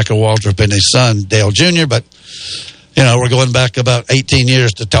anyway, Michael Waltrip and his son, Dale Jr. But, we're going back about 18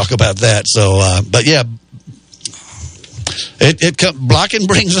 years to talk about that. So, but yeah, blocking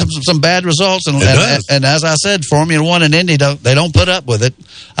brings them some bad results. And as I said, Formula One and Indy, they don't put up with it.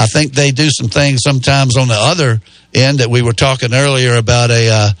 I think they do some things sometimes on the other end that we were talking earlier about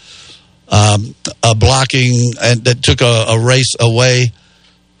a blocking and that took a race away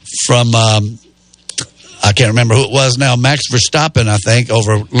from I can't remember who it was now, Max Verstappen, I think,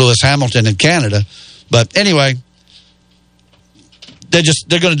 over Lewis Hamilton in Canada. But anyway, they're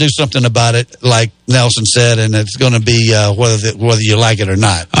going to do something about it, like Nelson said, and it's going to be whether you like it or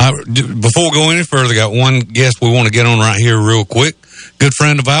not. Before we go any further, got one guest we want to get on right here real quick. Good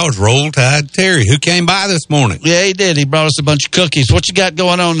friend of ours, Roll Tide Terry, who came by this morning. Yeah, he did. He brought us a bunch of cookies. What you got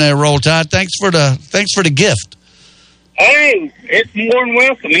going on there, Roll Tide? Thanks for the gift. Hey, it's more than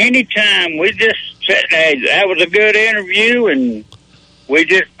welcome anytime. We just said that was a good interview, and we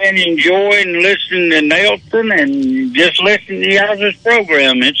just been enjoying listening to Nelson and just listening to y'all's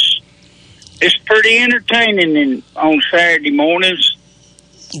program. It's pretty entertaining on Saturday mornings.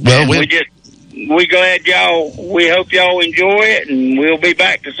 Well, we glad we hope y'all enjoy it, and we'll be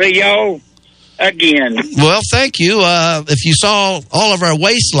back to see y'all again. Well, thank you. If you saw all of our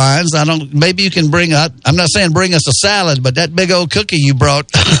waistlines, maybe you can I'm not saying bring us a salad, but that big old cookie you brought,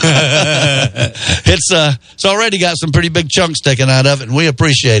 it's already got some pretty big chunks taken out of it, and we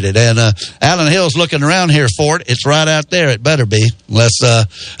appreciate it. And Alan Hill's looking around here for it. It's right out there. It better be, unless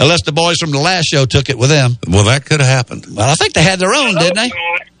the boys from the last show took it with them. Well, that could have happened. Well, I think they had their own, didn't they?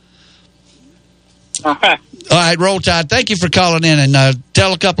 All right, Roll Tide, thank you for calling in, and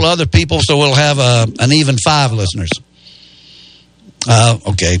tell a couple of other people so we'll have an even 5 listeners.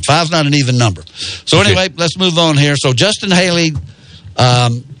 Okay, 5's not an even number. So anyway, let's move on here. So Justin Haley,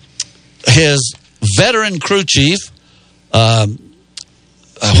 his veteran crew chief,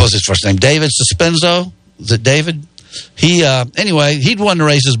 what's his first name? David Suspenzo? Is it David? He'd won the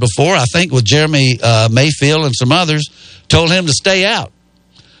races before, I think, with Jeremy Mayfield and some others, told him to stay out.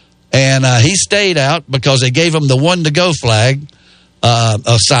 And he stayed out because they gave him the 1-to-go flag,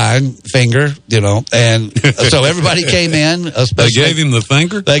 a sign, finger, and so everybody came in. They gave him the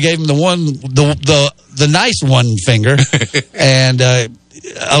finger? They gave him the nice one finger. And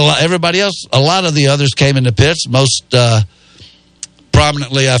everybody else, a lot of the others came in the pits, most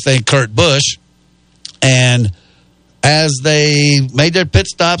prominently, I think, Kurt Busch. And as they made their pit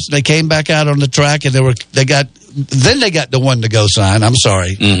stops, they came back out on the track, and they got the 1-to-go sign. I'm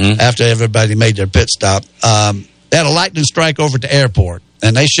sorry. Mm-hmm. After everybody made their pit stop, they had a lightning strike over at the airport,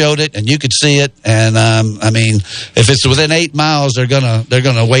 and they showed it, and you could see it. And if it's within 8 miles, they're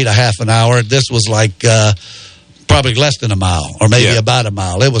gonna wait a half an hour. This was like probably less than a mile, or maybe about a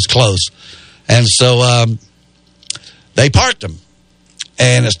mile. It was close. And so they parked them.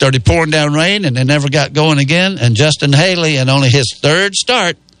 And it started pouring down rain, and they never got going again. And Justin Haley, in only his third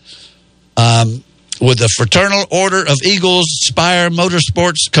start, with the Fraternal Order of Eagles Spire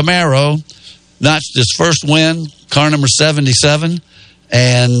Motorsports Camaro, notched his first win, car number 77,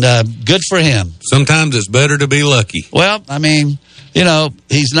 and good for him. Sometimes it's better to be lucky. Well, I mean, you know,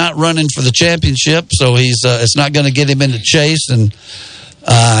 he's not running for the championship, so it's not going to get him into chase, and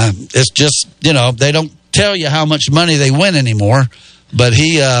it's just, you know, they don't tell you how much money they win anymore, but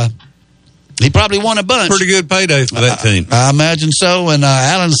he probably won a bunch. Pretty good payday for that team. I imagine so. And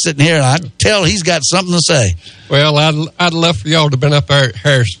Alan's sitting here, and I can tell he's got something to say. Well, I'd love for y'all to have been up there at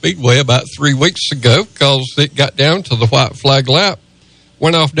Harris Speedway about 3 weeks ago, because it got down to the white flag lap.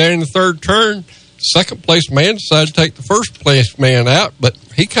 Went off there in the third turn. Second place man decided to take the first place man out, but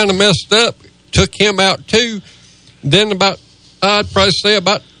he kind of messed up. Took him out too. Then I'd probably say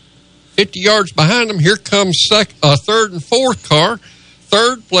about 50 yards behind him, here comes third and fourth car.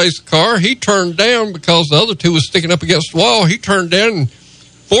 Third place car, he turned down because the other two was sticking up against the wall. He turned down, and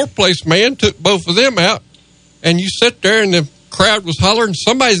fourth place man took both of them out. And you sit there, and the crowd was hollering,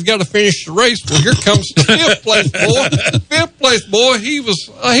 somebody's got to finish the race. Well, here comes the fifth place boy. Fifth place boy, he was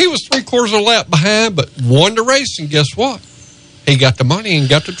 3/4 of a lap behind, but won the race. And guess what? He got the money and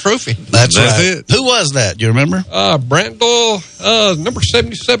got the trophy. That's right. It. Who was that? Do you remember? Brant Doyle, number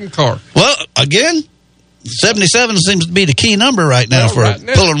 77 car. Well, again, 77 seems to be the key number right now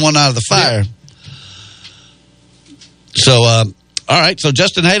pulling one out of the fire. Yeah. So, all right. So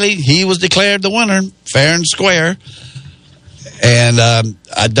Justin Haley, he was declared the winner, fair and square. And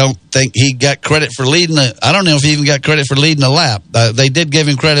I don't think he got credit for leading I don't know if he even got credit for leading a lap. They did give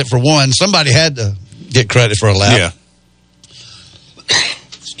him credit for one. Somebody had to get credit for a lap. Yeah.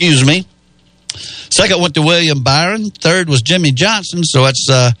 Excuse me. Second went to William Byron. Third was Jimmy Johnson. So it's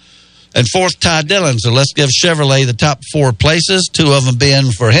and fourth, Ty Dillon. So let's give Chevrolet the top 4 places, 2 of them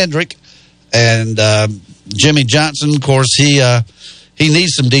being for Hendrick. And Jimmy Johnson, of course, he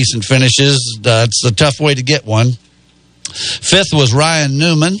needs some decent finishes. It's a tough way to get one. Fifth was Ryan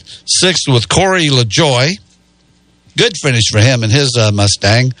Newman. Sixth was Corey LaJoy. Good finish for him and his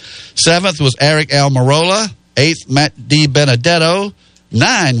Mustang. Seventh was Eric Almirola. Eighth, Matt DiBenedetto.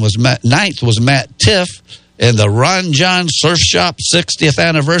 Ninth was Matt Tiff in the Ron John Surf Shop 60th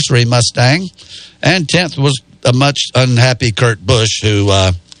anniversary Mustang. And 10th was a much unhappy Kurt Busch, who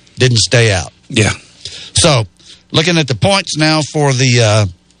didn't stay out. Yeah. So, looking at the points now for the,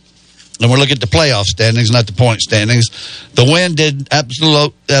 and we're looking at the playoff standings, not the point standings. The win did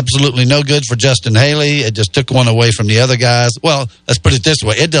absolutely no good for Justin Haley. It just took one away from the other guys. Well, let's put it this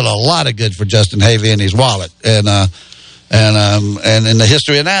way. It did a lot of good for Justin Haley and his wallet. And in the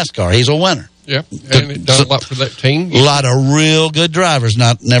history of NASCAR, he's a winner. Yeah, and it done a lot for that team. A lot of real good drivers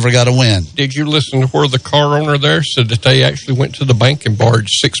never got a win. Did you listen to where the car owner there said that they actually went to the bank and borrowed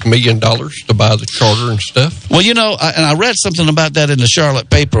 $6 million to buy the charter and stuff? Well, you know, I read something about that in the Charlotte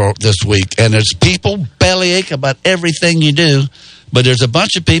paper this week, and there's people bellyache about everything you do, but there's a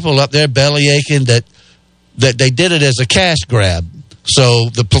bunch of people up there bellyaching that they did it as a cash grab. So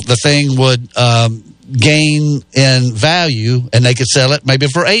the thing would gain in value, and they could sell it maybe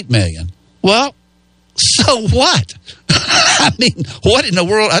for $8 million. Well, so what? I mean, what in the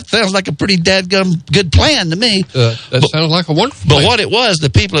world? That sounds like a pretty dadgum good plan to me. That sounds like a wonderful plan. But what it was, the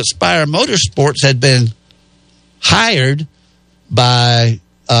people at Spire Motorsports had been hired by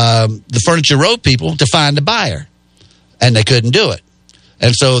the Furniture Row people to find a buyer, and they couldn't do it.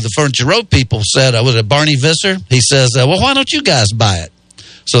 And so the Furniture Row people said, was it Barney Visser? He says, well, why don't you guys buy it?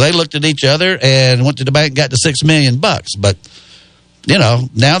 So they looked at each other and went to the bank and got the $6 million. But you know,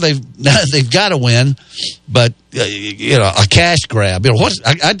 now they've got to win, but you know, a cash grab. You know,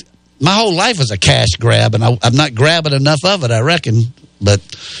 my whole life is a cash grab, and I'm not grabbing enough of it, I reckon. But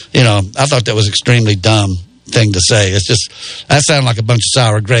you know, I thought that was an extremely dumb thing to say. It's just that sounded like a bunch of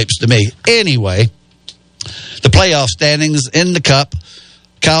sour grapes to me. Anyway, the playoff standings in the Cup.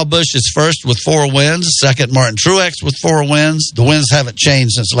 Kyle Busch is first with 4 wins. Second, Martin Truex with 4 wins. The wins haven't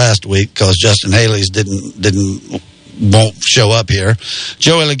changed since last week because Justin Haley's won't show up here.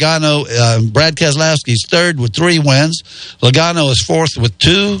 Joey Logano, Brad Keselowski's third with 3 wins. Logano is fourth with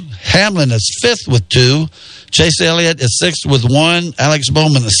 2. Hamlin is fifth with 2. Chase Elliott is sixth with 1. Alex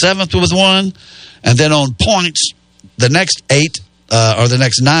Bowman is seventh with 1. And then on points, the next 8, or the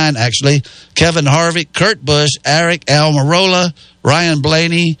next 9 actually, Kevin Harvick, Kurt Busch, Eric Almirola, Ryan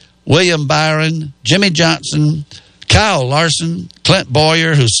Blaney, William Byron, Jimmy Johnson, Kyle Larson, Clint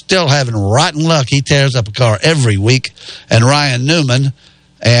Boyer, who's still having rotten luck. He tears up a car every week. And Ryan Newman.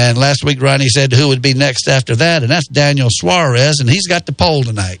 And last week, Ronnie said who would be next after that, and that's Daniel Suarez, and he's got the pole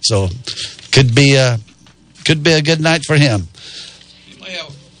tonight. So could be a good night for him.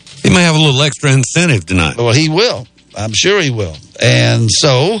 He may have a little extra incentive tonight. Well, he will. I'm sure he will. And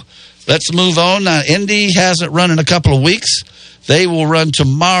so let's move on. Indy hasn't run in a couple of weeks. They will run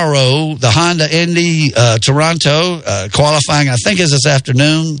tomorrow, the Honda Indy Toronto. Qualifying, I think, is this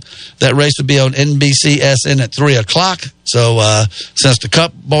afternoon. That race will be on NBCSN at 3 o'clock. So since the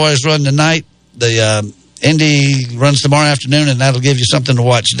Cup boys run tonight, the Indy runs tomorrow afternoon, and that'll give you something to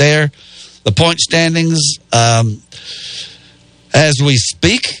watch there. The point standings, as we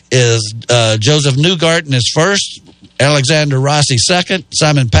speak, is Joseph Newgarden is first, Alexander Rossi second,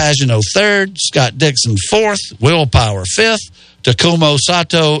 Simon Pagenaud third, Scott Dixon fourth, Will Power fifth, Takumo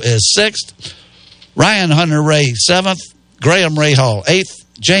Sato is sixth, Ryan Hunter-Ray seventh, Graham Rahal eighth,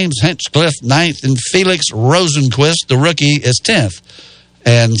 James Hinchcliffe ninth, and Felix Rosenquist, the rookie, is 10th.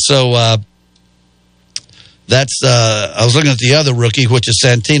 And so that's I was looking at the other rookie, which is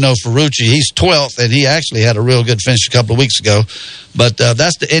Santino Ferrucci. He's 12th, and he actually had a real good finish a couple of weeks ago. But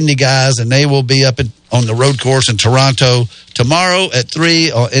that's the Indy guys, and they will be up on the road course in Toronto tomorrow at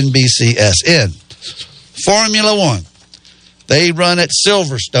 3 on NBCSN. Formula One. They run at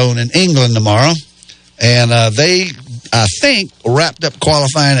Silverstone in England tomorrow, and they, I think, wrapped up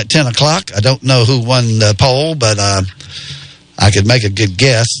qualifying at 10 o'clock. I don't know who won the pole, but I could make a good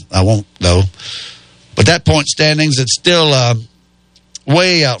guess. I won't, though. But that point standings, it's still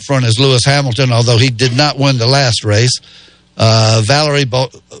way out front is Lewis Hamilton, although he did not win the last race. Valtteri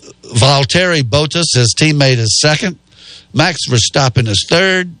Bottas, his teammate, is second. Max Verstappen is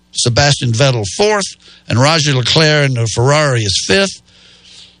third. Sebastian Vettel fourth. And Roger Leclerc in the Ferrari is fifth.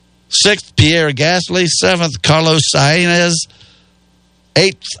 Sixth, Pierre Gasly. Seventh, Carlos Sainz.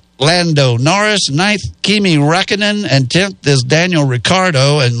 Eighth, Lando Norris. Ninth, Kimi Räikkönen. And 10th is Daniel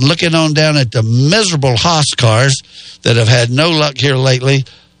Ricciardo. And looking on down at the miserable Haas cars that have had no luck here lately,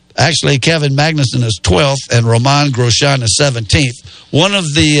 actually Kevin Magnussen is 12th and Romain Grosjean is 17th. One of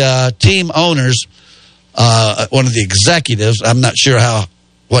the team owners, one of the executives, I'm not sure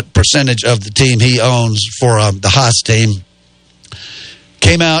what percentage of the team he owns for the Haas team,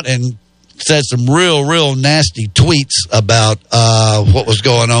 came out and said some real nasty tweets about what was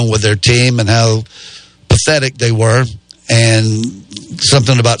going on with their team and how pathetic they were, and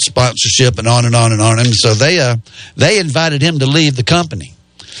something about sponsorship and on and on and on. And so they invited him to leave the company.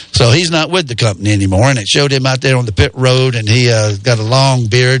 So he's not with the company anymore, and it showed him out there on the pit road, and he got a long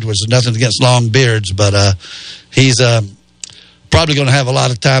beard, which is nothing against long beards, but he's probably going to have a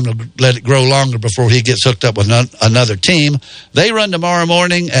lot of time to let it grow longer before he gets hooked up with another team. They run tomorrow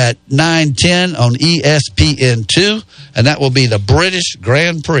morning at 9:10 on ESPN2, and that will be the British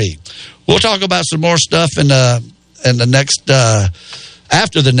Grand Prix. We'll talk about some more stuff in the next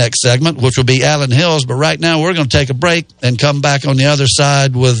after the next segment, which will be Allen Hills. But right now, we're going to take a break and come back on the other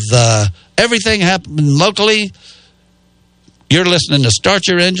side with everything happening locally. You're listening to Start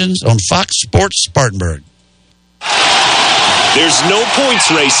Your Engines on Fox Sports Spartanburg. There's no points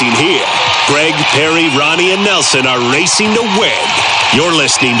racing here. Greg, Perry, Ronnie, and Nelson are racing to win. You're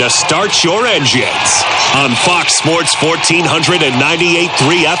listening to Start Your Engines on Fox Sports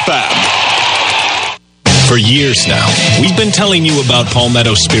 1498.3 FM. For years now, we've been telling you about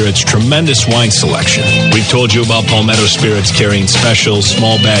Palmetto Spirit's tremendous wine selection. We've told you about Palmetto Spirits carrying special,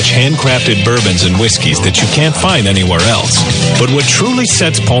 small batch, handcrafted bourbons and whiskeys that you can't find anywhere else. But what truly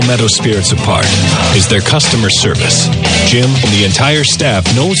sets Palmetto Spirits apart is their customer service. Jim and the entire staff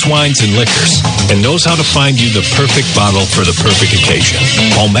knows wines and liquors and knows how to find you the perfect bottle for the perfect occasion.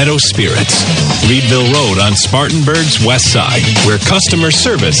 Palmetto Spirits, Reedville Road on Spartanburg's west side, where customer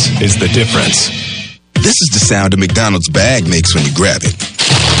service is the difference. This is the sound a McDonald's bag makes when you grab it.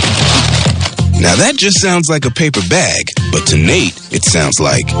 Now that just sounds like a paper bag, but to Nate, it sounds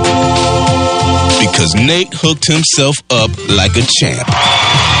like... Because Nate hooked himself up like a champ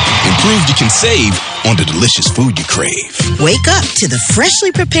and proved you can save on the delicious food you crave. Wake up to the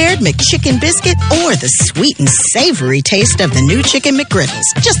freshly prepared McChicken biscuit or the sweet and savory taste of the new Chicken McGriddles.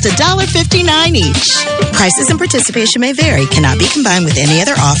 Just $1.59 each. Prices and participation may vary. Cannot be combined with any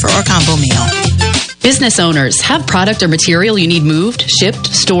other offer or combo meal. Business owners, have product or material you need moved, shipped,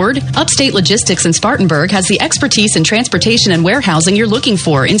 stored? Upstate Logistics in Spartanburg has the expertise in transportation and warehousing you're looking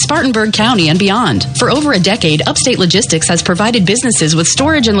for in Spartanburg County and beyond. For over a decade, Upstate Logistics has provided businesses with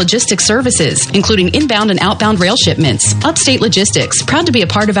storage and logistics services, including inbound and outbound rail shipments. Upstate Logistics, proud to be a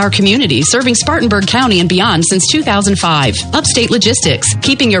part of our community, serving Spartanburg County and beyond since 2005. Upstate Logistics,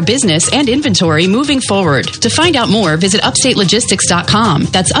 keeping your business and inventory moving forward. To find out more, visit upstatelogistics.com.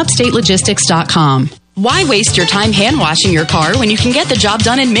 That's upstatelogistics.com. Why waste your time hand washing your car when you can get the job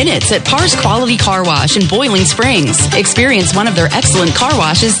done in minutes at Pars Quality Car Wash in Boiling Springs? Experience one of their excellent car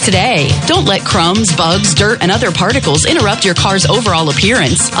washes today. Don't let crumbs, bugs, dirt, and other particles interrupt your car's overall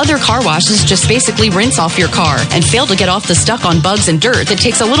appearance. Other car washes just basically rinse off your car and fail to get off the stuck on bugs and dirt that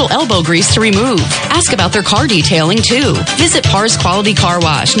takes a little elbow grease to remove. Ask about their car detailing too. Visit Pars Quality Car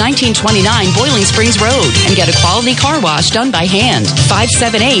Wash, 1929 Boiling Springs Road, and get a quality car wash done by hand.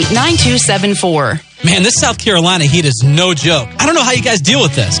 578-9274. Man, this South Carolina heat is no joke. I don't know how you guys deal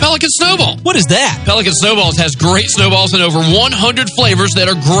with this. Pelican Snowball. What is that? Pelican Snowballs has great snowballs in over 100 flavors that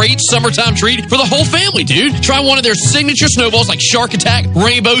are great summertime treat for the whole family, dude. Try one of their signature snowballs like Shark Attack,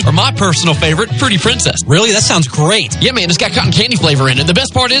 Rainbow, or my personal favorite, Fruity Princess. Really? That sounds great. Yeah, man, it's got cotton candy flavor in it. The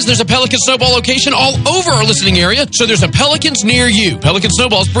best part is there's a Pelican Snowball location all over our listening area, so there's a Pelican's near you. Pelican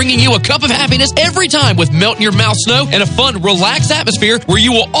Snowballs bringing you a cup of happiness every time with melt-in-your-mouth snow and a fun, relaxed atmosphere where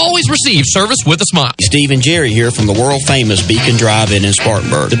you will always receive service with a smile. Steve and Jerry here from the world-famous Beacon Drive-In in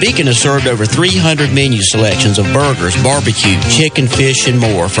Spartanburg. The Beacon has served over 300 menu selections of burgers, barbecue, chicken, fish, and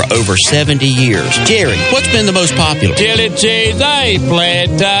more for over 70 years. Jerry, what's been the most popular? Chili cheese, I ain't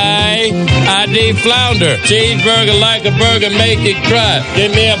flat tie. I deep flounder. Cheeseburger like a burger, make it cry.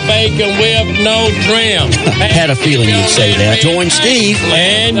 Give me a bacon whip, no trim. Had a feeling you'd say that. Join Steve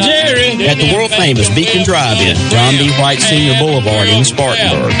and Jerry at the world-famous Beacon Drive-In, John D. White Senior Boulevard in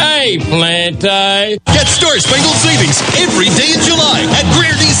Spartanburg. Hey, flat tie. Get Star Spangled Savings every day in July at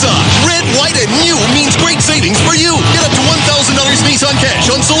Greer Nissan. Red, white, and new means great savings for you. Get up to $1,000 Nissan cash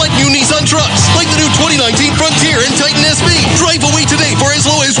on select new Nissan trucks, like the new 2019 Frontier and Titan SB. Drive away today for as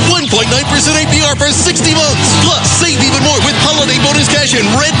low as 1.9% APR for 60 months. Plus, save even more with holiday bonus cash and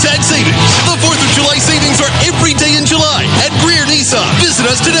red tag savings. The 4th of July savings are every day in July at Greer Nissan. Visit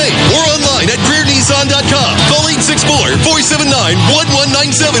us today or online at GreerNissan.com. Call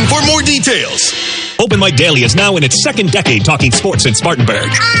 864-479-1197 for more details. Open Mic Daily is now in its second decade talking sports in Spartanburg.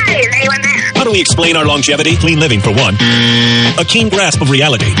 Hi, is anyone there? How do we explain our longevity? Clean living, for one. A keen grasp of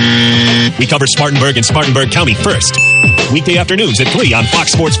reality. We cover Spartanburg and Spartanburg County first. Weekday afternoons at 3 on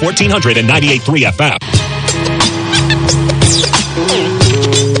Fox Sports 1400 and 98.3 FM.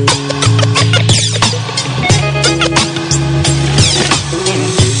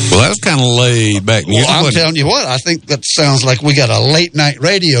 Well, that's kind of laid back. Well, I'm telling you what, I think that sounds like we got a late night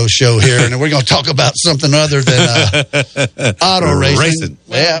radio show here, and we're going to talk about something other than auto racing.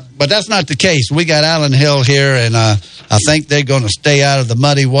 Yeah, but that's not the case. We got Alan Hill here, and I think they're going to stay out of the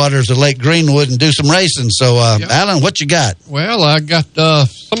muddy waters of Lake Greenwood and do some racing. So, Alan, what you got? Well, I got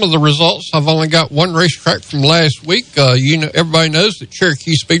some of the results. I've only got one racetrack from last week. Everybody knows that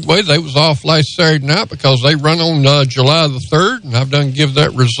Cherokee Speedway, they was off last Saturday night because they run on July the 3rd, and I've done give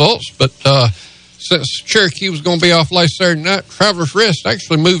that results. But since Cherokee was going to be off last Saturday night, Travelers Rest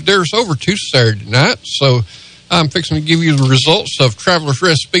actually moved theirs over to Saturday night. So I'm fixing to give you the results of Travelers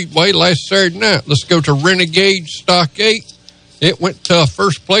Rest Speedway last Saturday night. Let's go to Renegade Stock 8. It went to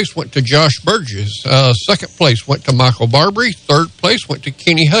first place, went to Josh Burgess. Second place went to Michael Barbary. Third place went to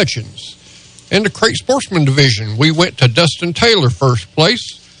Kenny Hutchins. In the Crate Sportsman Division, we went to Dustin Taylor first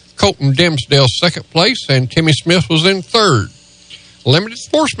place, Colton Dimsdale second place, and Timmy Smith was in third. Limited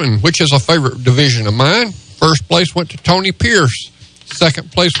Sportsman, which is a favorite division of mine. First place went to Tony Pierce.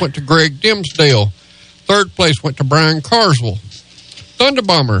 Second place went to Greg Dimsdale. Third place went to Brian Carswell. Thunder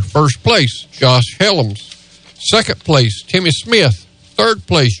Bomber, first place, Josh Helms. Second place, Timmy Smith. Third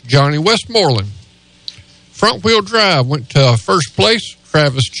place, Johnny Westmoreland. Front Wheel Drive went to first place,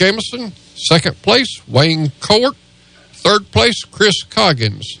 Travis Jameson. Second place, Wayne Court. Third place, Chris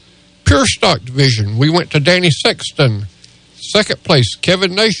Coggins. Pure Stock Division, we went to Danny Sexton. Second place,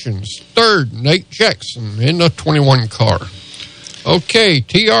 Kevin Nations. Third, Nate Jackson in the 21 car. Okay,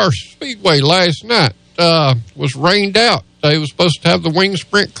 TR Speedway last night was rained out. They were supposed to have the wing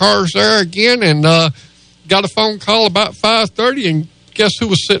sprint cars there again, and got a phone call about 5:30, and guess who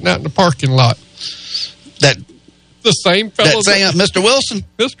was sitting out in the parking lot? The same fellow. Mr. Wilson?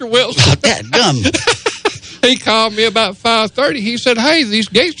 Mr. Wilson. He called me about 5:30. He said, hey, these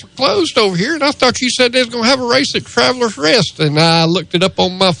gates are closed over here, and I thought you said they was going to have a race at Travelers Rest. And I looked it up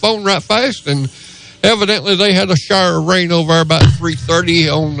on my phone right fast, and evidently they had a shower of rain over there about 3:30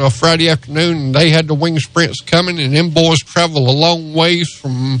 on a Friday afternoon, and they had the wing sprints coming, and them boys travel a long ways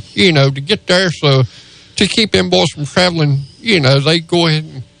from, to get there. So to keep them boys from traveling, they go ahead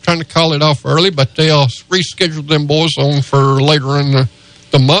and trying to call it off early, but they'll reschedule them boys on for later in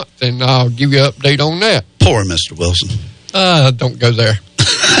the month, and I'll give you an update on that. Poor Mr. Wilson. Don't go there.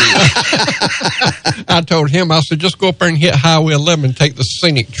 I told him, I said, just go up there and hit Highway 11 and take the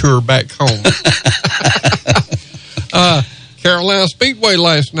scenic tour back home. Carolina Speedway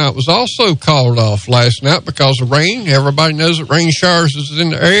last night was also called off last night because of rain. Everybody knows that rain showers is in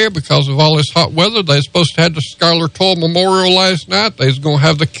the area because of all this hot weather. They were supposed to have the Schuyler Toll Memorial last night. They was going to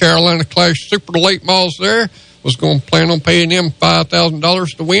have the Carolina Clash Super Late Models there. Was going to plan on paying them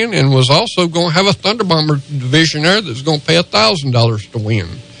 $5,000 to win, and was also going to have a Thunder Bomber division there that's going to pay $1,000 to win.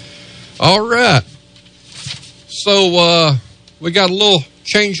 All right. So we got a little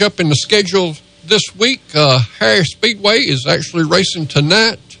change up in the schedule this week. Harris Speedway is actually racing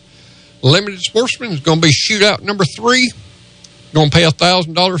tonight. Limited Sportsman is going to be shootout number 3. Going to pay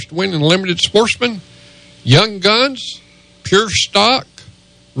 $1,000 to win in Limited Sportsman. Young Guns, Pure Stock,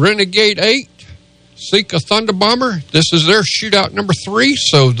 Renegade 8, Seek a Thunder Bomber. This is their shootout number 3,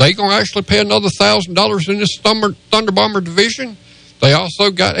 so they're going to actually pay another $1,000 in this Thunder Bomber division. They also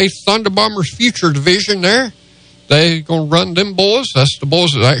got a Thunder Bombers Future division there. They're going to run them boys. That's the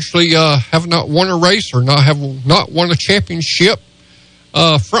boys that actually have not won a race or not won a championship.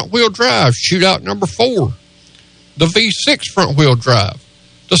 Front-wheel drive, shootout number 4. The V6 front-wheel drive.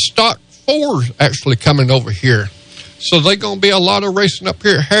 The Stock 4 is actually coming over here. So they're going to be a lot of racing up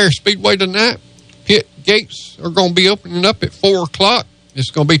here at Harris Speedway tonight. Pit gates are going to be opening up at 4 o'clock. It's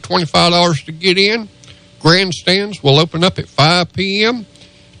going to be $25 to get in. Grandstands will open up at 5 p.m.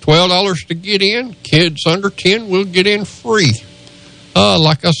 $12 to get in. Kids under 10 will get in free.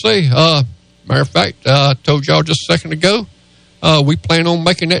 Like I say, matter of fact, I told y'all just a second ago, we plan on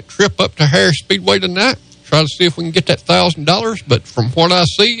making that trip up to Harris Speedway tonight. Try to see if we can get that $1,000. But from what I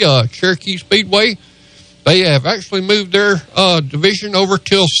see, Cherokee Speedway, they have actually moved their division over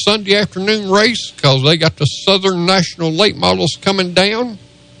till Sunday afternoon race because they got the Southern National Late Models coming down.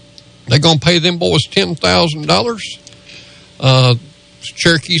 They're going to pay them boys $10,000.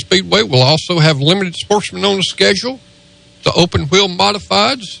 Cherokee Speedway will also have Limited Sportsmen on the schedule. The Open Wheel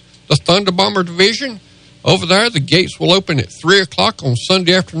Modifieds, the Thunder Bomber division. Over there, the gates will open at 3 o'clock on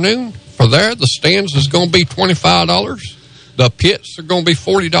Sunday afternoon. For there, the stands is going to be $25. The pits are going to be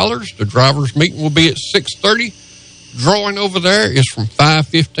 $40. The drivers' meeting will be at 6:30. Drawing over there is from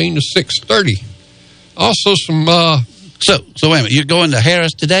 5:15 to 6:30. Also, some. So wait a minute. You're going to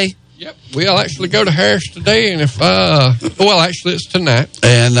Harris today? Yep, we'll actually go to Harris today, and actually it's tonight.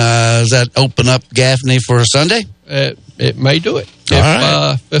 And does that open up Gaffney for Sunday? It may do it.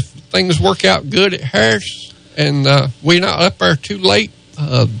 If things work out good at Harris, and we're not up there too late.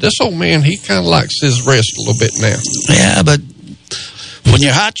 This old man, he kind of likes his rest a little bit now. Yeah, but when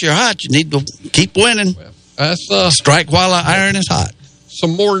you're hot, you're hot. You need to keep winning. Well, that's strike while the iron is hot.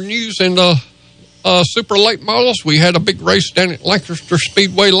 Some more news in the super late models. We had a big race down at Lancaster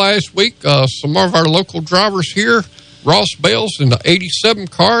Speedway last week. Some of our local drivers here, Ross Bales in the 87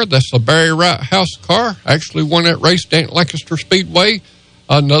 car, that's a Barry Wright House car, actually won that race down at Lancaster Speedway.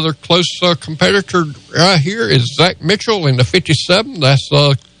 Another close competitor right here is Zach Mitchell in the 57. That's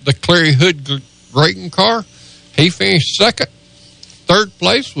the Clary Hood Grayton car. He finished second. Third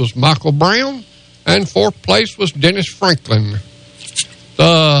place was Michael Brown. And fourth place was Dennis Franklin.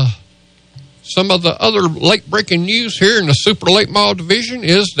 Some of the other late-breaking news here in the Super Late Model Division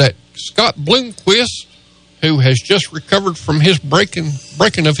is that Scott Bloomquist, who has just recovered from his breaking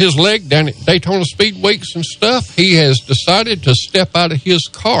of his leg down at Daytona Speedweeks and stuff, he has decided to step out of his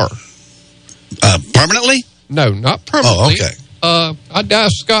car. Permanently? No, not permanently. Oh, okay. I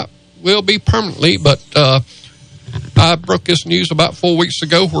doubt Scott will be permanently, but I broke this news about 4 weeks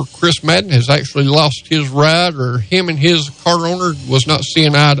ago where Chris Madden has actually lost his ride, or him and his car owner was not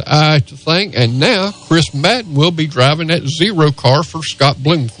seeing eye to eye to thing, and now Chris Madden will be driving that Zero car for Scott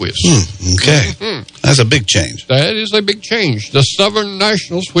Bloomquist. Okay. Mm-hmm. That's a big change. That is a big change. The Southern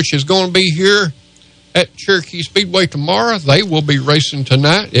Nationals, which is going to be here at Cherokee Speedway tomorrow, they will be racing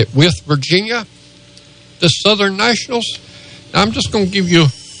tonight at With Virginia. The Southern Nationals, I'm just going to give you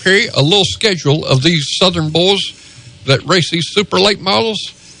a little schedule of these Southern boys that race these super late models.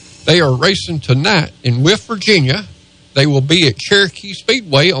 They are racing tonight in With Virginia. They will be at Cherokee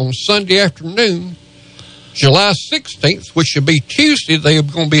Speedway on Sunday afternoon. July 16th, which should be Tuesday, they are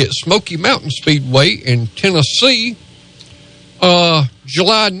going to be at Smoky Mountain Speedway in Tennessee.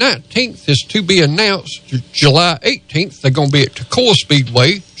 July 19th is to be announced. July 18th, they're going to be at Toccoa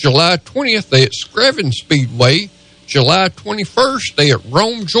Speedway. July 20th, they're at Screven Speedway. July 21st, they at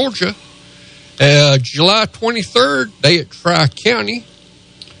Rome, Georgia. July 23rd, they at Tri-County.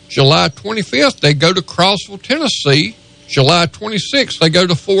 July 25th, they go to Crossville, Tennessee. July 26th, they go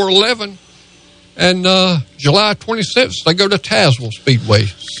to 411. And July 26th, they go to Tazewell Speedway.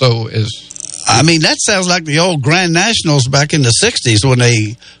 That sounds like the old Grand Nationals back in the 60s when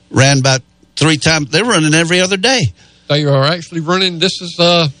they ran about 3 times. They're running every other day. They are actually running. This is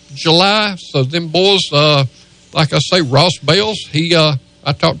July, so them boys, like I say, Ross Bales,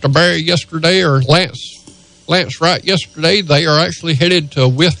 I talked to Barry yesterday, or Lance Wright yesterday. They are actually headed to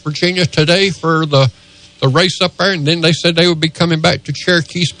West Virginia today for the race up there, and then they said they would be coming back to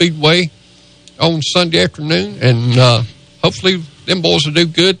Cherokee Speedway on Sunday afternoon, and hopefully them boys will do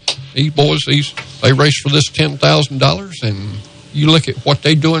good. These boys, they race for this $10,000, and you look at what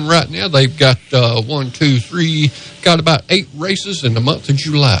they're doing right now. They've got got about 8 races in the month of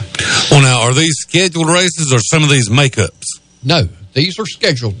July. Well, now, are these scheduled races or some of these makeups? No, these are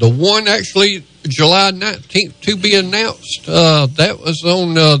scheduled. The one actually, July 19th, to be announced, that was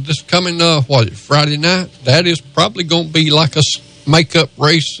on this coming, Friday night. That is probably going to be like a makeup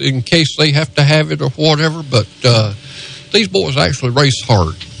race in case they have to have it or whatever, but these boys actually race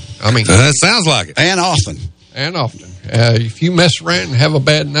hard. I mean, that sounds like it. And often. If you mess around and have a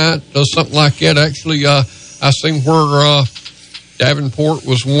bad night, does something like that, actually, I seen where Davenport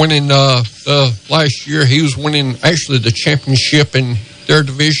was winning last year. He was winning actually the championship in their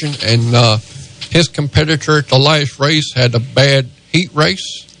division, and his competitor at the last race had a bad heat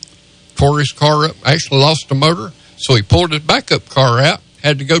race, tore his car up, actually lost the motor, so he pulled his backup car out,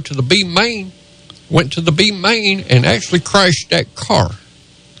 had to go to the B main, went to the B main, and actually crashed that car.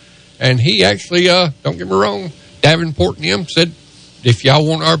 And he actually, don't get me wrong, Davenport and him said, if y'all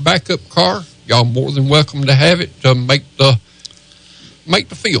want our backup car, y'all more than welcome to have it to make the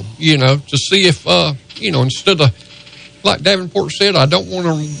field, to see if, instead of, like Davenport said, I don't want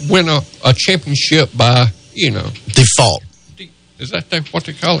to win a championship by, default. Is that what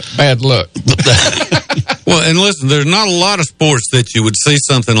they call it? Bad luck. Well, and listen, there's not a lot of sports that you would see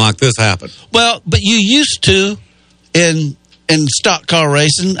something like this happen. Well, but you used to in stock car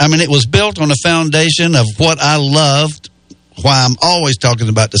racing. I mean, it was built on a foundation of what I loved, why I'm always talking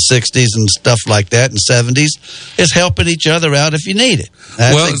about the 60s and stuff like that, and 70s, is helping each other out if you need it.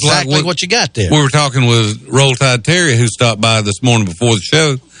 That's exactly what you got there. We were talking with Roll Tide Terry, who stopped by this morning before the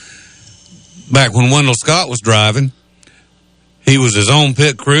show. Back when Wendell Scott was driving, he was his own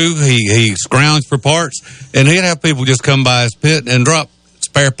pit crew. He scrounged for parts, and he'd have people just come by his pit and drop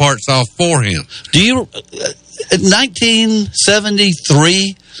spare parts off for him. Do you...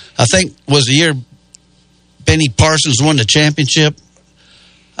 1973, I think, was the year Benny Parsons won the championship.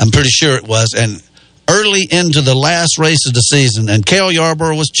 I'm pretty sure it was. And early into the last race of the season, and Cale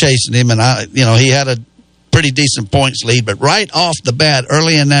Yarborough was chasing him, and he had a pretty decent points lead. But right off the bat,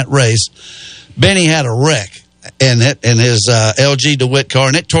 early in that race, Benny had a wreck in his LG DeWitt car,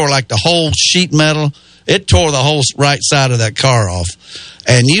 and it tore like the whole sheet metal. It tore the whole right side of that car off.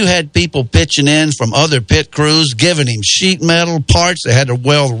 And you had people pitching in from other pit crews, giving him sheet metal parts. They had to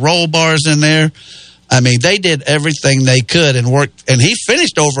weld roll bars in there. I mean, they did everything they could and worked. And he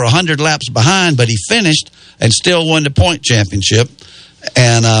finished over 100 laps behind, but he finished and still won the point championship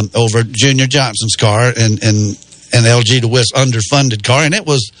and over Junior Johnson's car and LG DeWitt's underfunded car. And it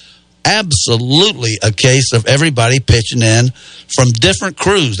was absolutely a case of everybody pitching in from different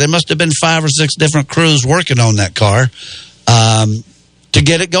crews. There must have been 5 or 6 different crews working on that car to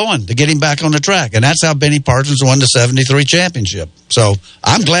get it going, to get him back on the track. And that's how Benny Parsons won the 73 championship. So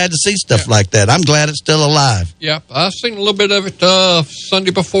I'm glad to see stuff like that. I'm glad it's still alive. Yep, I've seen a little bit of it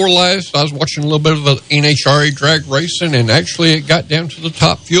Sunday before last. I was watching a little bit of the NHRA drag racing, and actually it got down to the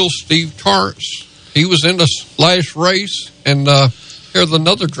top fuel, Steve Torrance. He was in the last race, and here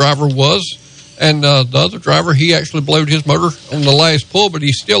another driver was, and the other driver, he actually blowed his motor on the last pull, but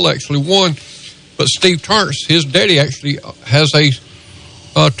he still actually won. But Steve Torrance, his daddy actually has a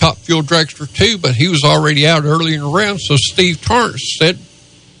top fuel dragster too, but he was already out early in the round. So Steve Torrance said,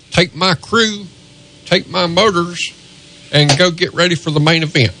 take my crew, take my motors, and go get ready for the main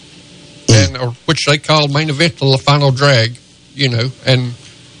event, or which they call main event the final drag, and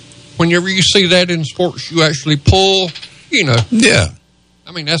whenever you see that in sports, you actually pull, Yeah.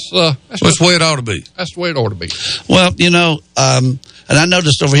 I mean, that's the way it ought to be. That's the way it ought to be. Well, and I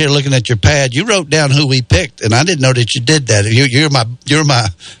noticed over here looking at your pad, you wrote down who we picked, and I didn't know that you did that. You're gonna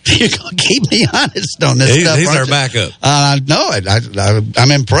keep me honest on this stuff. He's our backup. No,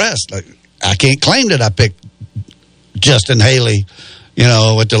 I'm impressed. I can't claim that I picked Justin Haley,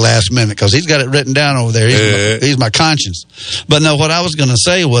 at the last minute, because he's got it written down over there. He's my conscience. But no, what I was going to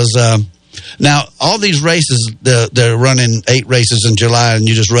say was, now all these races, they're running 8 races in July, and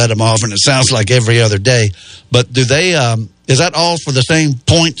you just read them off, and it sounds like every other day. But do they? Is that all for the same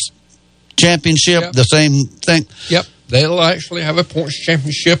points championship? Yep. The same thing? Yep. They'll actually have a points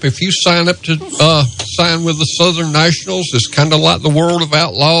championship. If you sign up to sign with the Southern Nationals, it's kind of like the World of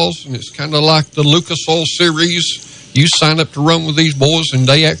Outlaws, and it's kind of like the Lucas Oil Series. you sign up to run with these boys, and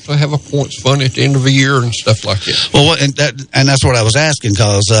they actually have a points fund at the end of the year and stuff like that. Well, and that's what I was asking,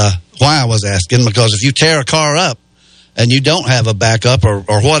 why I was asking, because if you tear a car up and you don't have a backup or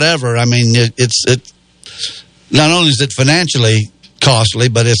whatever, I mean, it's not only is it financially costly,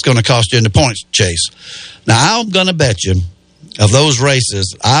 but it's going to cost you in the points chase. Now, I'm going to bet you of those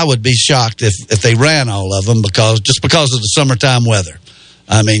races, I would be shocked if they ran all of them because of the summertime weather.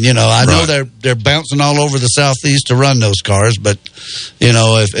 I mean, you know, I know they're bouncing all over the Southeast to run those cars, but you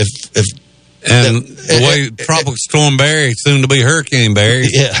know, if the way Tropical Storm Barry, soon to be Hurricane Barry,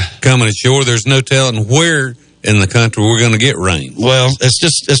 coming ashore, there's no telling where in the country we're going to get rain. Well,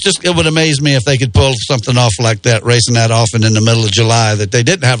 it would amaze me if they could pull something off like that, racing that off in the middle of July, that they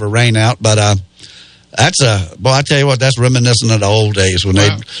didn't have a rain out, but I tell you what, that's reminiscent of the old days when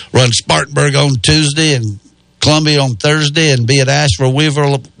they'd run Spartanburg on Tuesday and Columbia on Thursday and be at Asheville,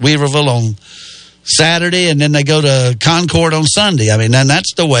 Weaverville on Saturday, and then they go to Concord on Sunday. I mean, and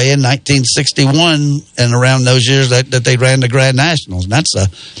that's the way in 1961 and around those years that they ran the Grand Nationals. And that's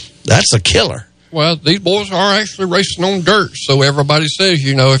a killer. Well, these boys are actually racing on dirt, so everybody says,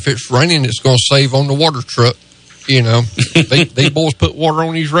 you know, if it's raining, it's going to save on the water truck. You know, these boys put water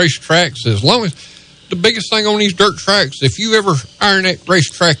on these racetracks. As long as the biggest thing on these dirt tracks, if you ever iron that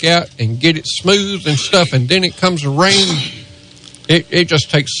racetrack out and get it smooth and stuff, and then it comes to rain, it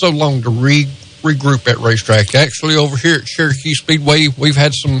just takes so long to regroup that racetrack. Actually, over here at Cherokee Speedway, we've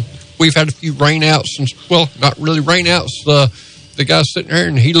had a few rainouts, not really rainouts. The guy sitting there,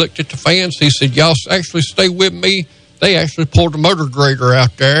 and he looked at the fans. He said, "Y'all actually stay with me." They actually pulled a motor grader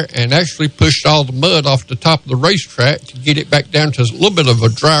out there and actually pushed all the mud off the top of the racetrack to get it back down to a little bit of a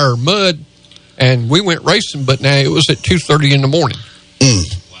drier mud. And we went racing, but now it was at 2:30 in the morning.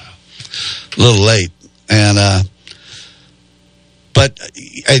 Wow, a little late, and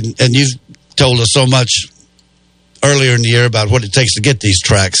you've told us so much earlier in the year about what it takes to get these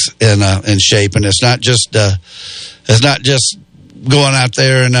tracks in shape, and it's not just going out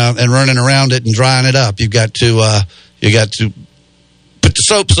there and running around it and drying it up. You got to put the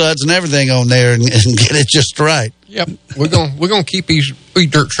soap suds and everything on there and get it just right. Yep, we're gonna keep these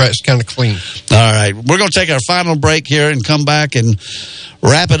dirt tracks kind of clean. All right, we're gonna take our final break here and come back and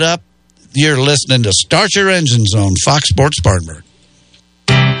wrap it up. You're listening to Start Your Engines on Fox Sports Spartanburg.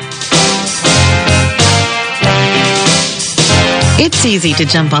 It's easy to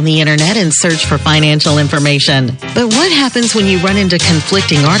jump on the internet and search for financial information. But what happens when you run into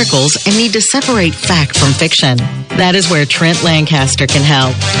conflicting articles and need to separate fact from fiction? That is where Trent Lancaster can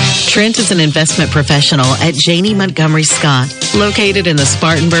help. Trent is an investment professional at Janney Montgomery Scott, located in the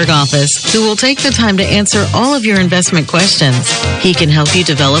Spartanburg office, who will take the time to answer all of your investment questions. He can help you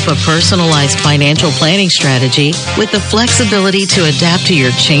develop a personalized financial planning strategy with the flexibility to adapt to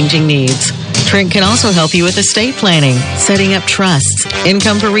your changing needs. Trent can also help you with estate planning, setting up trusts,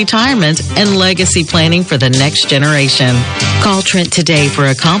 income for retirement, and legacy planning for the next generation. Call Trent today for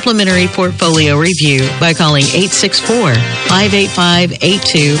a complimentary portfolio review by calling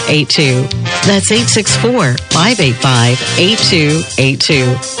 864-585-8282. That's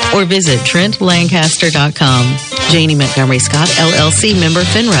 864-585-8282. Or visit TrentLancaster.com. Janney Montgomery Scott, LLC, member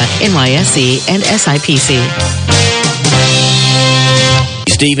FINRA, NYSE, and SIPC.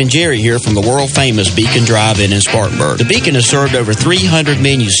 Steve and Jerry here from the world-famous Beacon Drive-In in Spartanburg. The Beacon has served over 300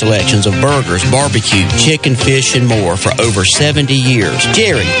 menu selections of burgers, barbecue, chicken, fish, and more for over 70 years.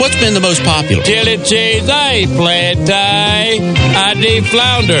 Jerry, what's been the most popular? Chili cheese, I flat tie. I deep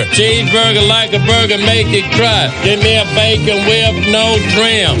flounder. Cheeseburger like a burger, make it cry. Give me a bacon with no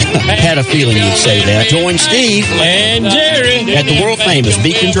trim. Had a feeling you'd say that. Join Steve and Jerry at the world-famous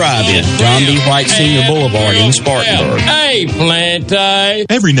Beacon Drive-In, John D. White Senior Boulevard in Spartanburg. Hey, plant tie.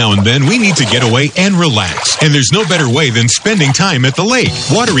 Every now and then, we need to get away and relax. And there's no better way than spending time at the lake.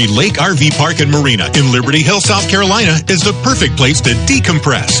 Watery Lake RV Park and Marina in Liberty Hill, South Carolina is the perfect place to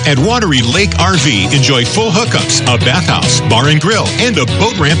decompress. At Watery Lake RV, enjoy full hookups, a bathhouse, bar and grill, and a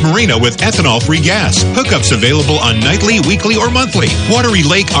boat ramp marina with ethanol-free gas. Hookups available on nightly, weekly, or monthly. Watery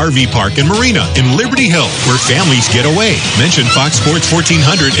Lake RV Park and Marina in Liberty Hill, where families get away. Mention Fox Sports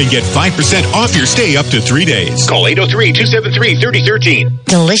 1400 and get 5% off your stay up to 3 days. Call 803-273-3013.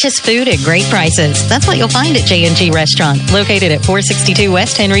 Delicious food at great prices. That's what you'll find at J&G Restaurant, located at 462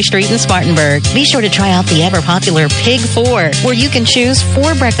 West Henry Street in Spartanburg. Be sure to try out the ever-popular Pig 4, where you can choose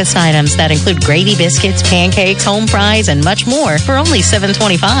 4 breakfast items that include gravy biscuits, pancakes, home fries, and much more for only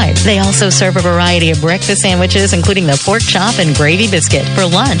 $7.25. They also serve a variety of breakfast sandwiches, including the pork chop and gravy biscuit. For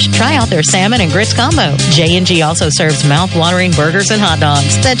lunch, try out their salmon and grits combo. J&G also serves mouth-watering burgers and hot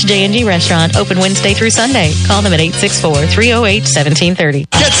dogs. That's J&G Restaurant, open Wednesday through Sunday. Call them at 864-308-1730. 30.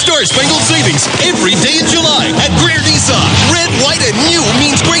 Get Star Spangled Savings every day in July at Greer Nissan. Red, white, and new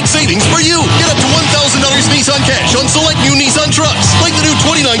means great savings for you. Get up to $1,000 Nissan cash on select new Nissan trucks, like the new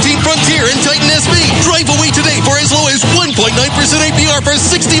 2019 Frontier and Titan SB. Drive away today for as low as 1.9% APR for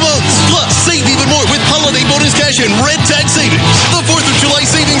 60 months. Plus, save even more with holiday bonus cash and red tag savings. The 4th of July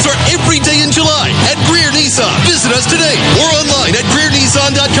savings are every day in July at Greer Nissan. Visit us today or online at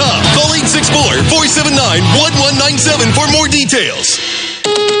GreerNissan.com. Call 864-479-1197 for more details.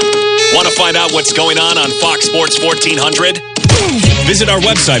 Want to find out what's going on Fox Sports 1400? Visit our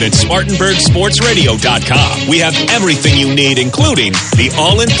website at SpartanburgSportsRadio.com. We have everything you need, including the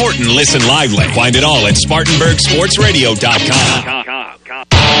all-important Listen Lively. Find it all at SpartanburgSportsRadio.com.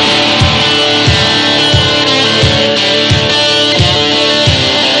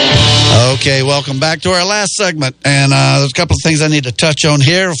 Okay, welcome back to our last segment. And there's a couple of things I need to touch on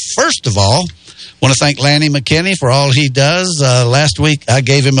here. First of all, I want to thank Lanny McKinney for all he does. Last week, I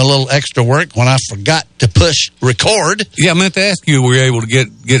gave him a little extra work when I forgot to push record. Yeah, I meant to ask you, were you able to get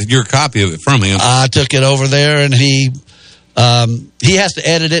your copy of it from him? I took it over there, and he has to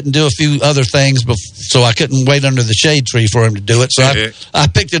edit it and do a few other things, so I couldn't wait under the shade tree for him to do it. So I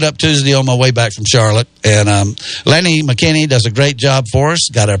picked it up Tuesday on my way back from Charlotte. And Lanny McKinney does a great job for us.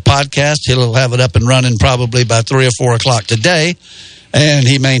 Got our podcast. He'll have it up and running probably by 3 or 4 o'clock today. And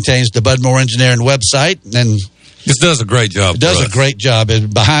he maintains the Budmore Engineering website. And just does a great job. Does a great job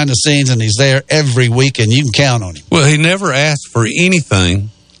behind the scenes, and he's there every week, and you can count on him. Well, he never asks for anything,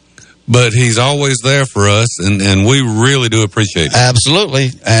 but he's always there for us, and we really do appreciate it. Absolutely.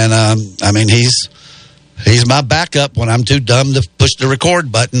 And, I mean, he's my backup when I'm too dumb to push the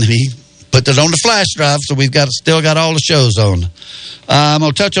record button. He put it on the flash drive, so we've still got all the shows on. I'm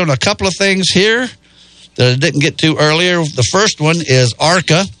going to touch on a couple of things here that I didn't get to earlier. The first one is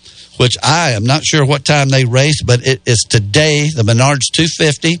ARCA, which I am not sure what time they race, but it is today, the Menards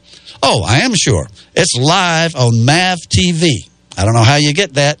 250. Oh, I am sure. It's live on MAV TV. I don't know how you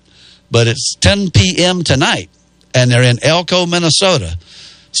get that, but it's 10 p.m. tonight, and they're in Elko, Minnesota.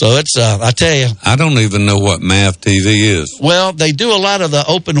 So it's, I tell you. I don't even know what MAV TV is. Well, they do a lot of the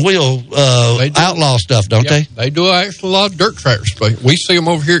open wheel outlaw stuff, don't they? They do actually a lot of dirt tracks. We see them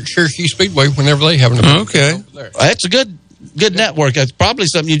over here at Cherokee Speedway whenever they have them. Okay. It's a good network. It's probably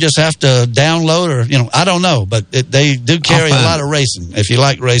something you just have to download or, I don't know. But they do carry a lot of racing. If you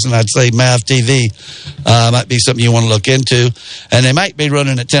like racing, I'd say MAV TV might be something you want to look into. And they might be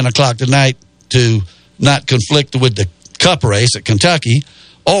running at 10 o'clock tonight to not conflict with the Cup race at Kentucky.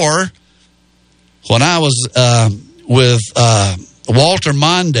 Or when I was with Walter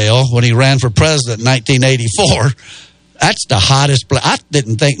Mondale when he ran for president in 1984, that's the hottest place. I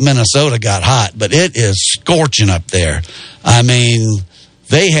didn't think Minnesota got hot, but it is scorching up there. I mean,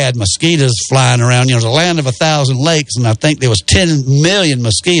 they had mosquitoes flying around. The land of 1,000 lakes, and I think there was 10 million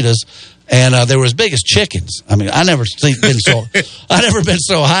mosquitoes. And they were as big as chickens. I mean, I never been so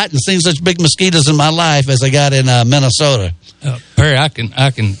hot and seen such big mosquitoes in my life as I got in Minnesota. Perry, I can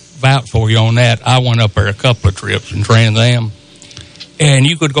vouch for you on that. I went up there a couple of trips in Trans Am, and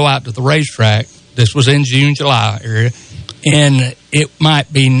you could go out to the racetrack. This was in June, July area, and it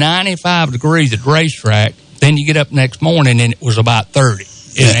might be 95 degrees at the racetrack. Then you get up next morning, and it was about 30.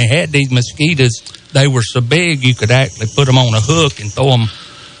 And they had these mosquitoes. They were so big you could actually put them on a hook and throw them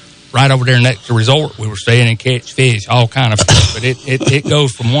right over there next to the resort we were staying and catch fish, all kind of stuff. But it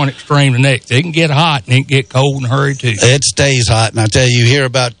goes from one extreme to the next. It can get hot and it can get cold in a hurry, too. It stays hot. And I tell you, here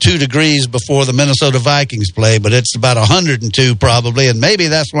about 2 degrees before the Minnesota Vikings play, but it's about 102 probably, and maybe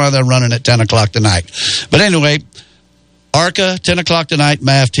that's why they're running at 10 o'clock tonight. But anyway, ARCA, 10 o'clock tonight,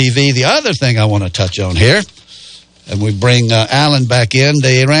 MAV TV. The other thing I want to touch on here, and we bring Alan back in,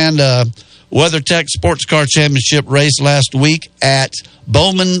 they ran WeatherTech Sports Car Championship race last week at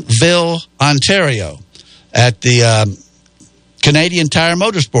Bowmanville, Ontario, at the Canadian Tire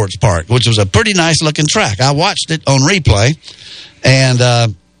Motorsports Park, which was a pretty nice looking track. I watched it on replay,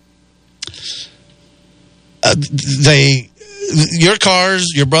 and your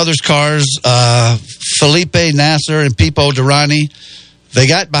cars, your brother's cars, Felipe Nasser and Pipo Durrani, they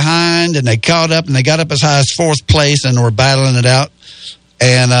got behind and they caught up and they got up as high as 4th place and were battling it out.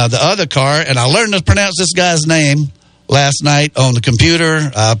 And the other car, and I learned to pronounce this guy's name last night on the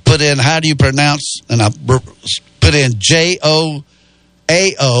computer. I put in, how do you pronounce, and I put in Joao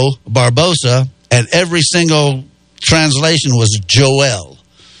Barbosa, and every single translation was Joel.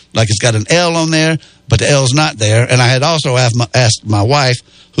 Like it's got an L on there, but the L's not there. And I had also asked my wife,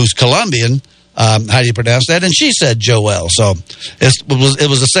 who's Colombian, how do you pronounce that? And she said Joel. So it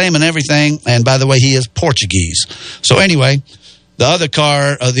was the same in everything. And by the way, he is Portuguese. So anyway, the other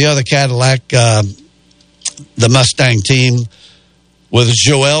car, the other Cadillac, the Mustang team, with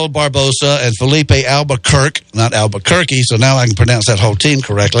Joel Barbosa and Felipe Albuquerque, not Albuquerque, so now I can pronounce that whole team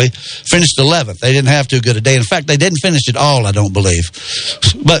correctly, finished 11th. They didn't have too good a day. In fact, they didn't finish it all, I don't believe.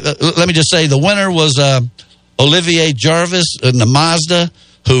 But let me just say, the winner was Olivier Jarvis in the Mazda,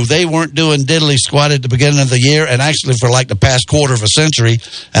 who they weren't doing diddly squat at the beginning of the year, and actually for like the past quarter of a century,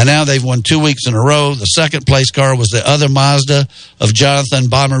 and now they've won 2 weeks in a row. The second place car was the other Mazda of Jonathan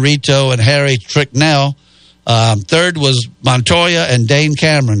Bomarito and Harry Tricknell. Third was Montoya and Dane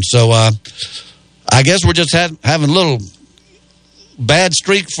Cameron. So I guess we're just having a little bad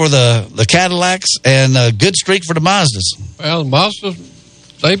streak for the Cadillacs and a good streak for the Mazdas. Well, the Mazdas,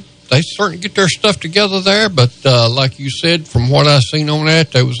 they certainly get their stuff together there, but like you said, from what I seen on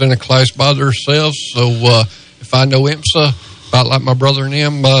that, they was in a class by themselves. So if I know IMSA, about like my brother and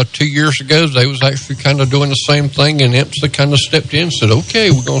them 2 years ago, they was actually kind of doing the same thing, and IMSA kind of stepped in and said,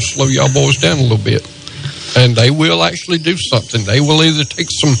 okay, we're going to slow y'all boys down a little bit. And they will actually do something. They will either take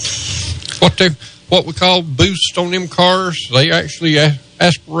some what we call boost on them cars. They actually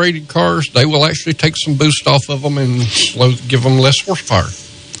aspirated cars. They will actually take some boost off of them and give them less horsepower.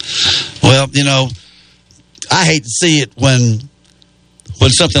 Well, I hate to see it when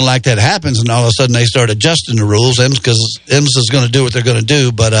something like that happens and all of a sudden they start adjusting the rules, because IMSA's going to do what they're going to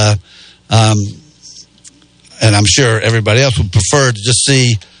do. But and I'm sure everybody else would prefer to just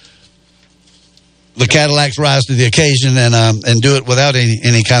see the Cadillacs rise to the occasion and do it without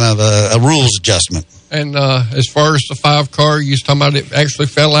any kind of a rules adjustment. And as far as the 5 car, you was talking about it actually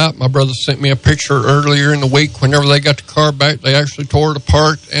fell out. My brother sent me a picture earlier in the week. Whenever they got the car back, they actually tore it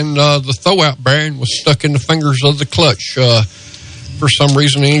apart, and the throw-out bearing was stuck in the fingers of the clutch. For some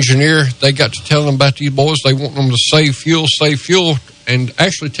reason, the engineer, they got to telling them about these boys. They want them to save fuel, and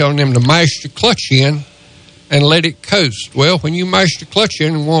actually telling them to mash the clutch in and let it coast. Well, when you mash the clutch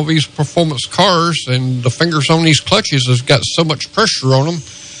in one of these performance cars, and the fingers on these clutches has got so much pressure on them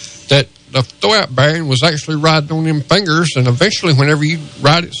that the throw-out bearing was actually riding on them fingers, and eventually whenever you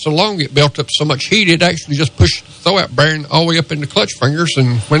ride it so long, it built up so much heat, it actually just pushed the throw-out bearing all the way up in the clutch fingers.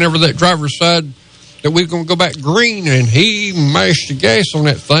 And whenever that driver decided that we were going to go back green, and he mashed the gas on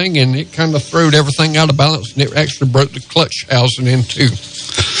that thing, and it kind of throwed everything out of balance, and it actually broke the clutch housing in two.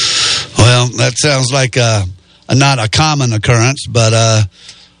 Well, that sounds like not a common occurrence, but I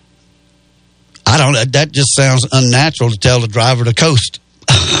don't. That just sounds unnatural to tell the driver to coast.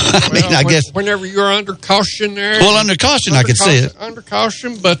 I guess whenever you're under caution there. Well, under caution, I could see it. Under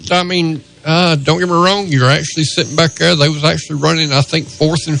caution, but don't get me wrong. You're actually sitting back there. They was actually running, I think,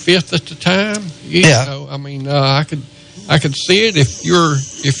 4th and 5th at the time. I could see it if you're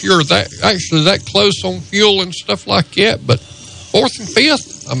that close on fuel and stuff like that. But 4th and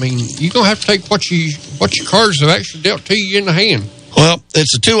 5th, you're gonna have to take what your cars have actually dealt to you in the hand. Well,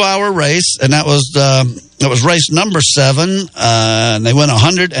 it's a 2-hour race, and that was race number 7. And they went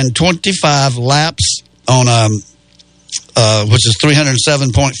 125 laps on which is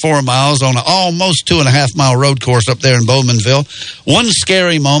 307.4 miles on an almost 2.5-mile road course up there in Bowmanville. One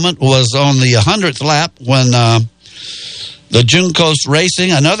scary moment was on the 100th lap when the Juncos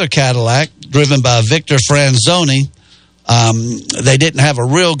Racing, another Cadillac driven by Victor Franzoni, they didn't have a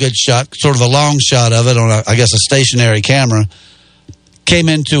real good shot, sort of a long shot of it on, a stationary camera. Came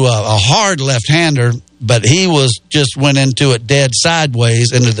into a hard left-hander, but he went into it dead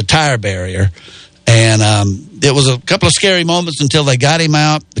sideways into the tire barrier. And it was a couple of scary moments until they got him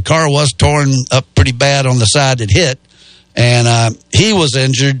out. The car was torn up pretty bad on the side it hit. And he was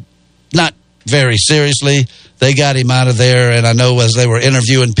injured, not very seriously. They got him out of there. And I know as they were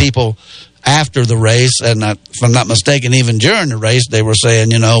interviewing people after the race, and if I'm not mistaken, even during the race, they were saying,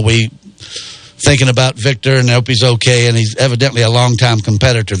 we thinking about Victor and hope he's okay, and he's evidently a long-time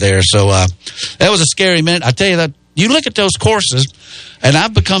competitor there. So that was a scary minute. I tell you that you look at those courses, and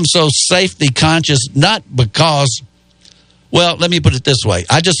I've become so safety conscious, not because, well, let me put it this way.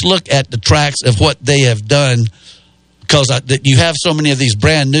 I just look at the tracks of what they have done, because you have so many of these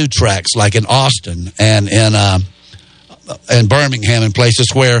brand new tracks, like in Austin and in Birmingham, and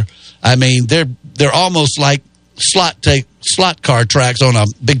places where, they're almost like slot car tracks on a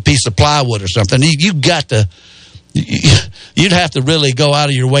big piece of plywood or something. You'd have to really go out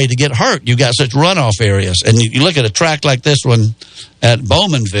of your way to get hurt. You got such runoff areas. And you look at a track like this one at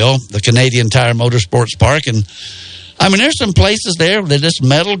Bowmanville, the Canadian Tire Motorsports Park, and there's some places there with this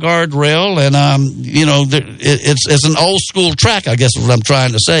metal guardrail, and it's an old school track, I guess is what I'm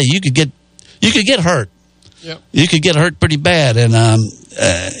trying to say. You could get hurt. Yep. You could get hurt pretty bad, and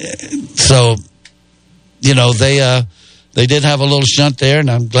they did have a little shunt there, and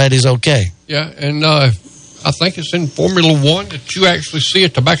I'm glad he's okay. Yeah, and I think it's in Formula One that you actually see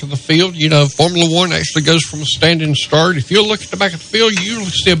at the back of the field. You know, Formula One actually goes from a standing start. If you look at the back of the field, you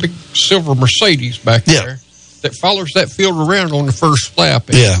usually see a big silver Mercedes back there that follows that field around on the first lap.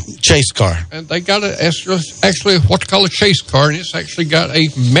 Chase car. And they got actually what they call a chase car, and it's actually got a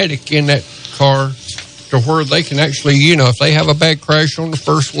medic in that car to where they can actually, you know, if they have a bad crash on the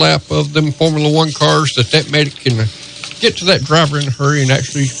first lap of them Formula One cars, that medic can get to that driver in a hurry and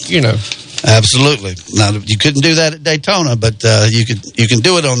actually, you know. Absolutely. Now, you couldn't do that at Daytona, but you can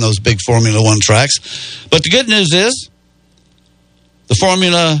do it on those big Formula One tracks. But the good news is the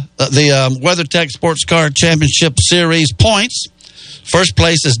WeatherTech Sports Car Championship Series points. First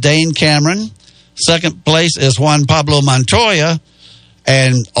place is Dane Cameron. Second place is Juan Pablo Montoya.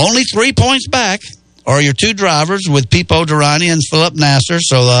 And only 3 points back are your two drivers with Pipo Derani and Philip Nasser.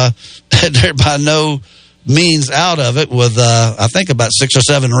 So they're by no means out of it with, I think, about 6 or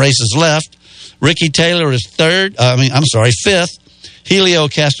 7 races left. Ricky Taylor is fifth. Helio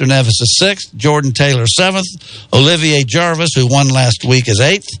Castroneves is sixth. Jordan Taylor, seventh. Olivier Jarvis, who won last week, is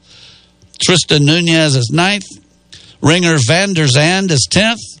eighth. Tristan Nunez is ninth. Ringer van der Zand is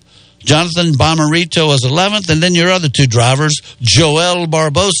 10th. Jonathan Bomarito is 11th. And then your other two drivers, Joel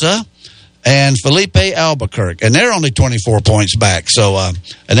Barbosa and Felipe Albuquerque, and they're only 24 points back. So, and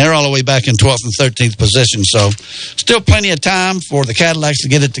they're all the way back in 12th and 13th position. So, still plenty of time for the Cadillacs to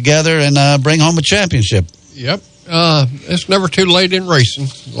get it together and bring home a championship. Yep, it's never too late in racing,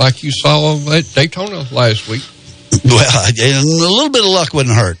 like you saw at Daytona last week. Well, a little bit of luck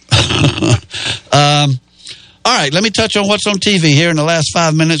wouldn't hurt. All right, let me touch on what's on TV here in the last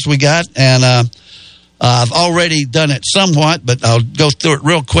 5 minutes we got, and I've already done it somewhat, but I'll go through it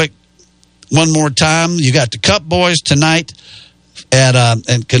real quick. One more time, you got the Cup Boys tonight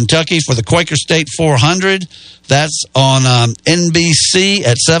in Kentucky for the Quaker State 400. That's on NBC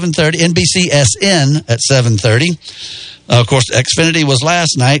at 7:30. NBCSN at 7:30. Of course, Xfinity was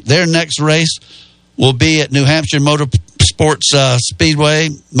last night. Their next race will be at New Hampshire Motor Speedway,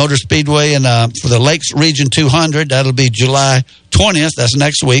 and for the Lakes Region 200. That'll be July 20th. That's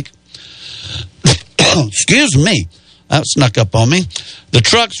next week. Excuse me. That snuck up on me. The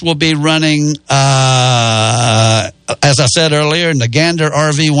trucks will be running, as I said earlier, in the Gander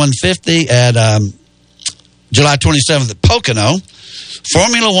RV 150 at July 27th at Pocono.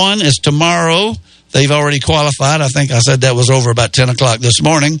 Formula One is tomorrow. They've already qualified. I think I said that was over about 10 o'clock this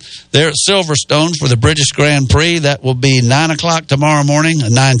morning. They're at Silverstone for the British Grand Prix. That will be 9 o'clock tomorrow morning,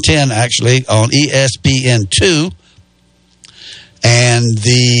 9:10 actually, on ESPN2. And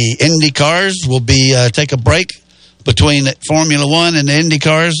the Indy cars will be take a break between Formula One and the Indy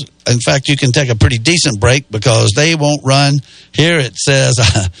cars. In fact, you can take a pretty decent break because they won't run. Here it says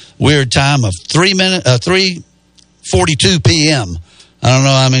a weird time of 3:42 p.m. I don't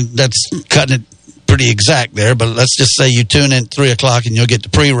know. I mean, that's cutting it pretty exact there, but let's just say you tune in at 3 o'clock and you'll get the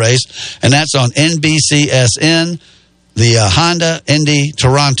pre-race. And that's on NBCSN, the Honda Indy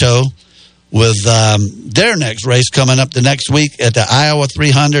Toronto, with their next race coming up the next week at the Iowa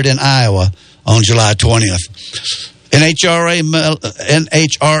 300 in Iowa on July 20th. NHRA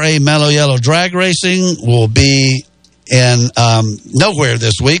Mellow Yellow Drag Racing will be in nowhere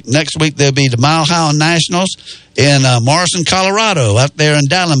this week. Next week, there'll be the Mile High Nationals in Morrison, Colorado, out there in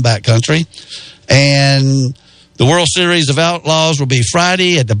Diamondback country. And the World Series of Outlaws will be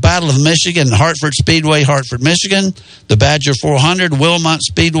Friday at the Battle of Michigan, Hartford Speedway, Hartford, Michigan. The Badger 400, Wilmot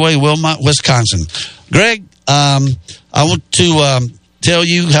Speedway, Wilmot, Wisconsin. Greg, I want to tell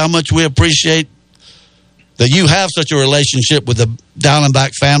you how much we appreciate that you have such a relationship with the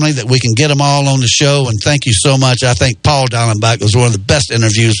Diamondback family that we can get them all on the show, and thank you so much. I think Paul Diamondback was one of the best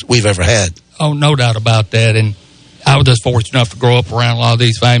interviews we've ever had. Oh, no doubt about that. And I was just fortunate enough to grow up around a lot of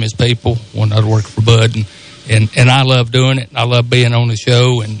these famous people when I was working for Bud, and I love doing it. I love being on the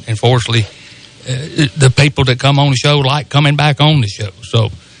show, and fortunately, the people that come on the show like coming back on the show. So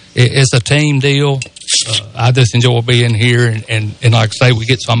it's a team deal. I just enjoy being here, and like I say, we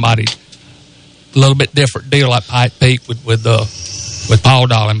get somebody a little bit different deal like Pike Peak with Paul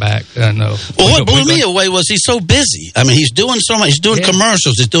Dallenbach. And what blew me away was he's so busy. I mean, he's doing so much. He's doing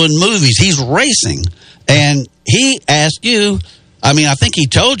commercials. He's doing movies. He's racing, and he asked you. I mean, I think he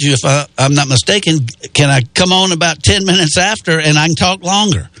told you, if I'm not mistaken, can I come on about 10 minutes after and I can talk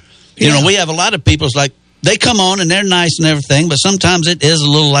longer? You know, we have a lot of people, it's like, they come on and they're nice and everything, but sometimes it is a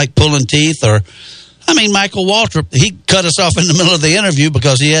little like pulling teeth. Or, I mean, Michael Waltrip, he cut us off in the middle of the interview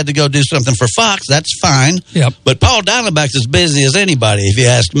because he had to go do something for Fox. That's fine. Yep. But Paul Diamondback's as busy as anybody, if you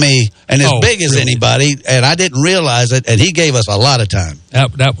ask me, and as big as anybody, and I didn't realize it, and he gave us a lot of time.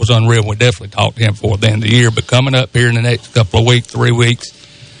 That was unreal. We definitely talked to him before the end of the year, but coming up here in the next couple of weeks, 3 weeks,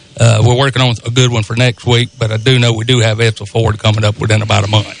 We're working on a good one for next week, but I do know we do have Edsel Ford coming up within about a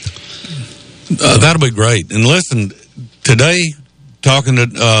month. That'll be great. And listen, today, talking to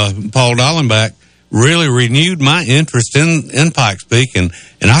Paul Dallenbach, really renewed my interest in Pikes Peak, and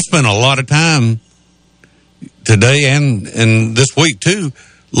I spent a lot of time today and this week too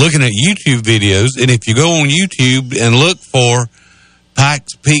looking at YouTube videos. And if you go on YouTube and look for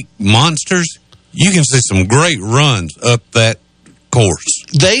Pikes Peak Monsters, you can see some great runs up that course.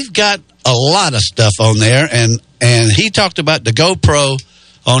 They've got a lot of stuff on there, and he talked about the GoPro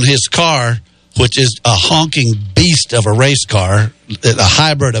on his car, which is a honking beast of a race car, a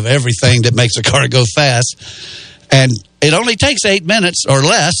hybrid of everything that makes a car go fast. And it only takes 8 minutes or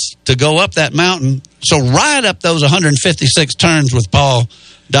less to go up that mountain. So ride up those 156 turns with Paul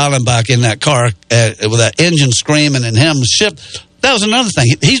Dallenbach in that car with that engine screaming and him shift. That was another thing.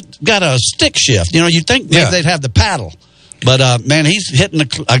 He's got a stick shift. You know, you'd think maybe they'd have the paddle. But, man, he's hitting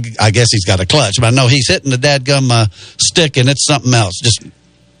I guess he's got a clutch. But I know he's hitting the dadgum stick, and it's something else. It's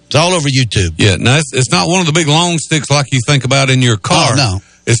all over YouTube. Yeah, no, it's not one of the big long sticks like you think about in your car. Oh, no.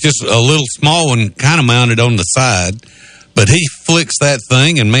 It's just a little small one kind of mounted on the side. But he flicks that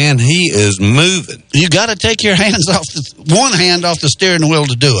thing, and, man, he is moving. You got to take your hands off one hand off the steering wheel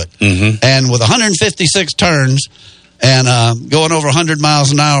to do it. Mm-hmm. And with 156 turns and going over 100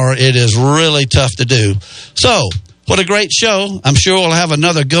 miles an hour, it is really tough to do. So, what a great show. I'm sure we'll have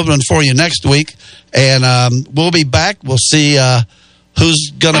another good one for you next week. And we'll be back. We'll see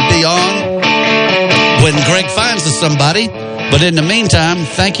who's going to be on when Greg finds us somebody. But in the meantime,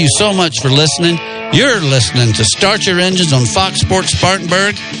 thank you so much for listening. You're listening to Start Your Engines on Fox Sports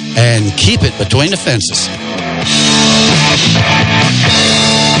Spartanburg, and keep it between the fences.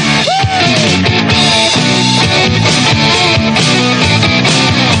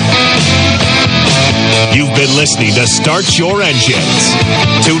 You've been listening to Start Your Engines.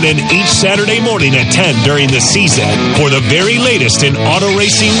 Tune in each Saturday morning at 10 during the season for the very latest in auto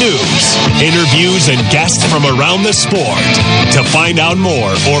racing news, interviews, and guests from around the sport. To find out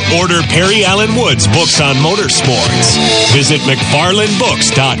more or order Perry Allen Wood's books on motorsports, visit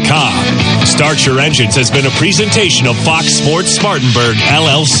McFarlandBooks.com. Start Your Engines has been a presentation of Fox Sports Spartanburg,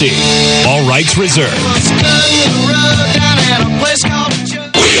 LLC. All rights reserved.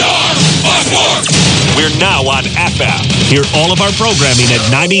 We are Fox Sports. We're now on FM. Hear all of our programming at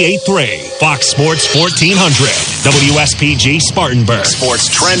 98.3 Fox Sports 1400 WSPG Spartanburg. Sports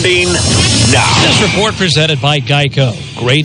trending now. This report presented by Geico. Great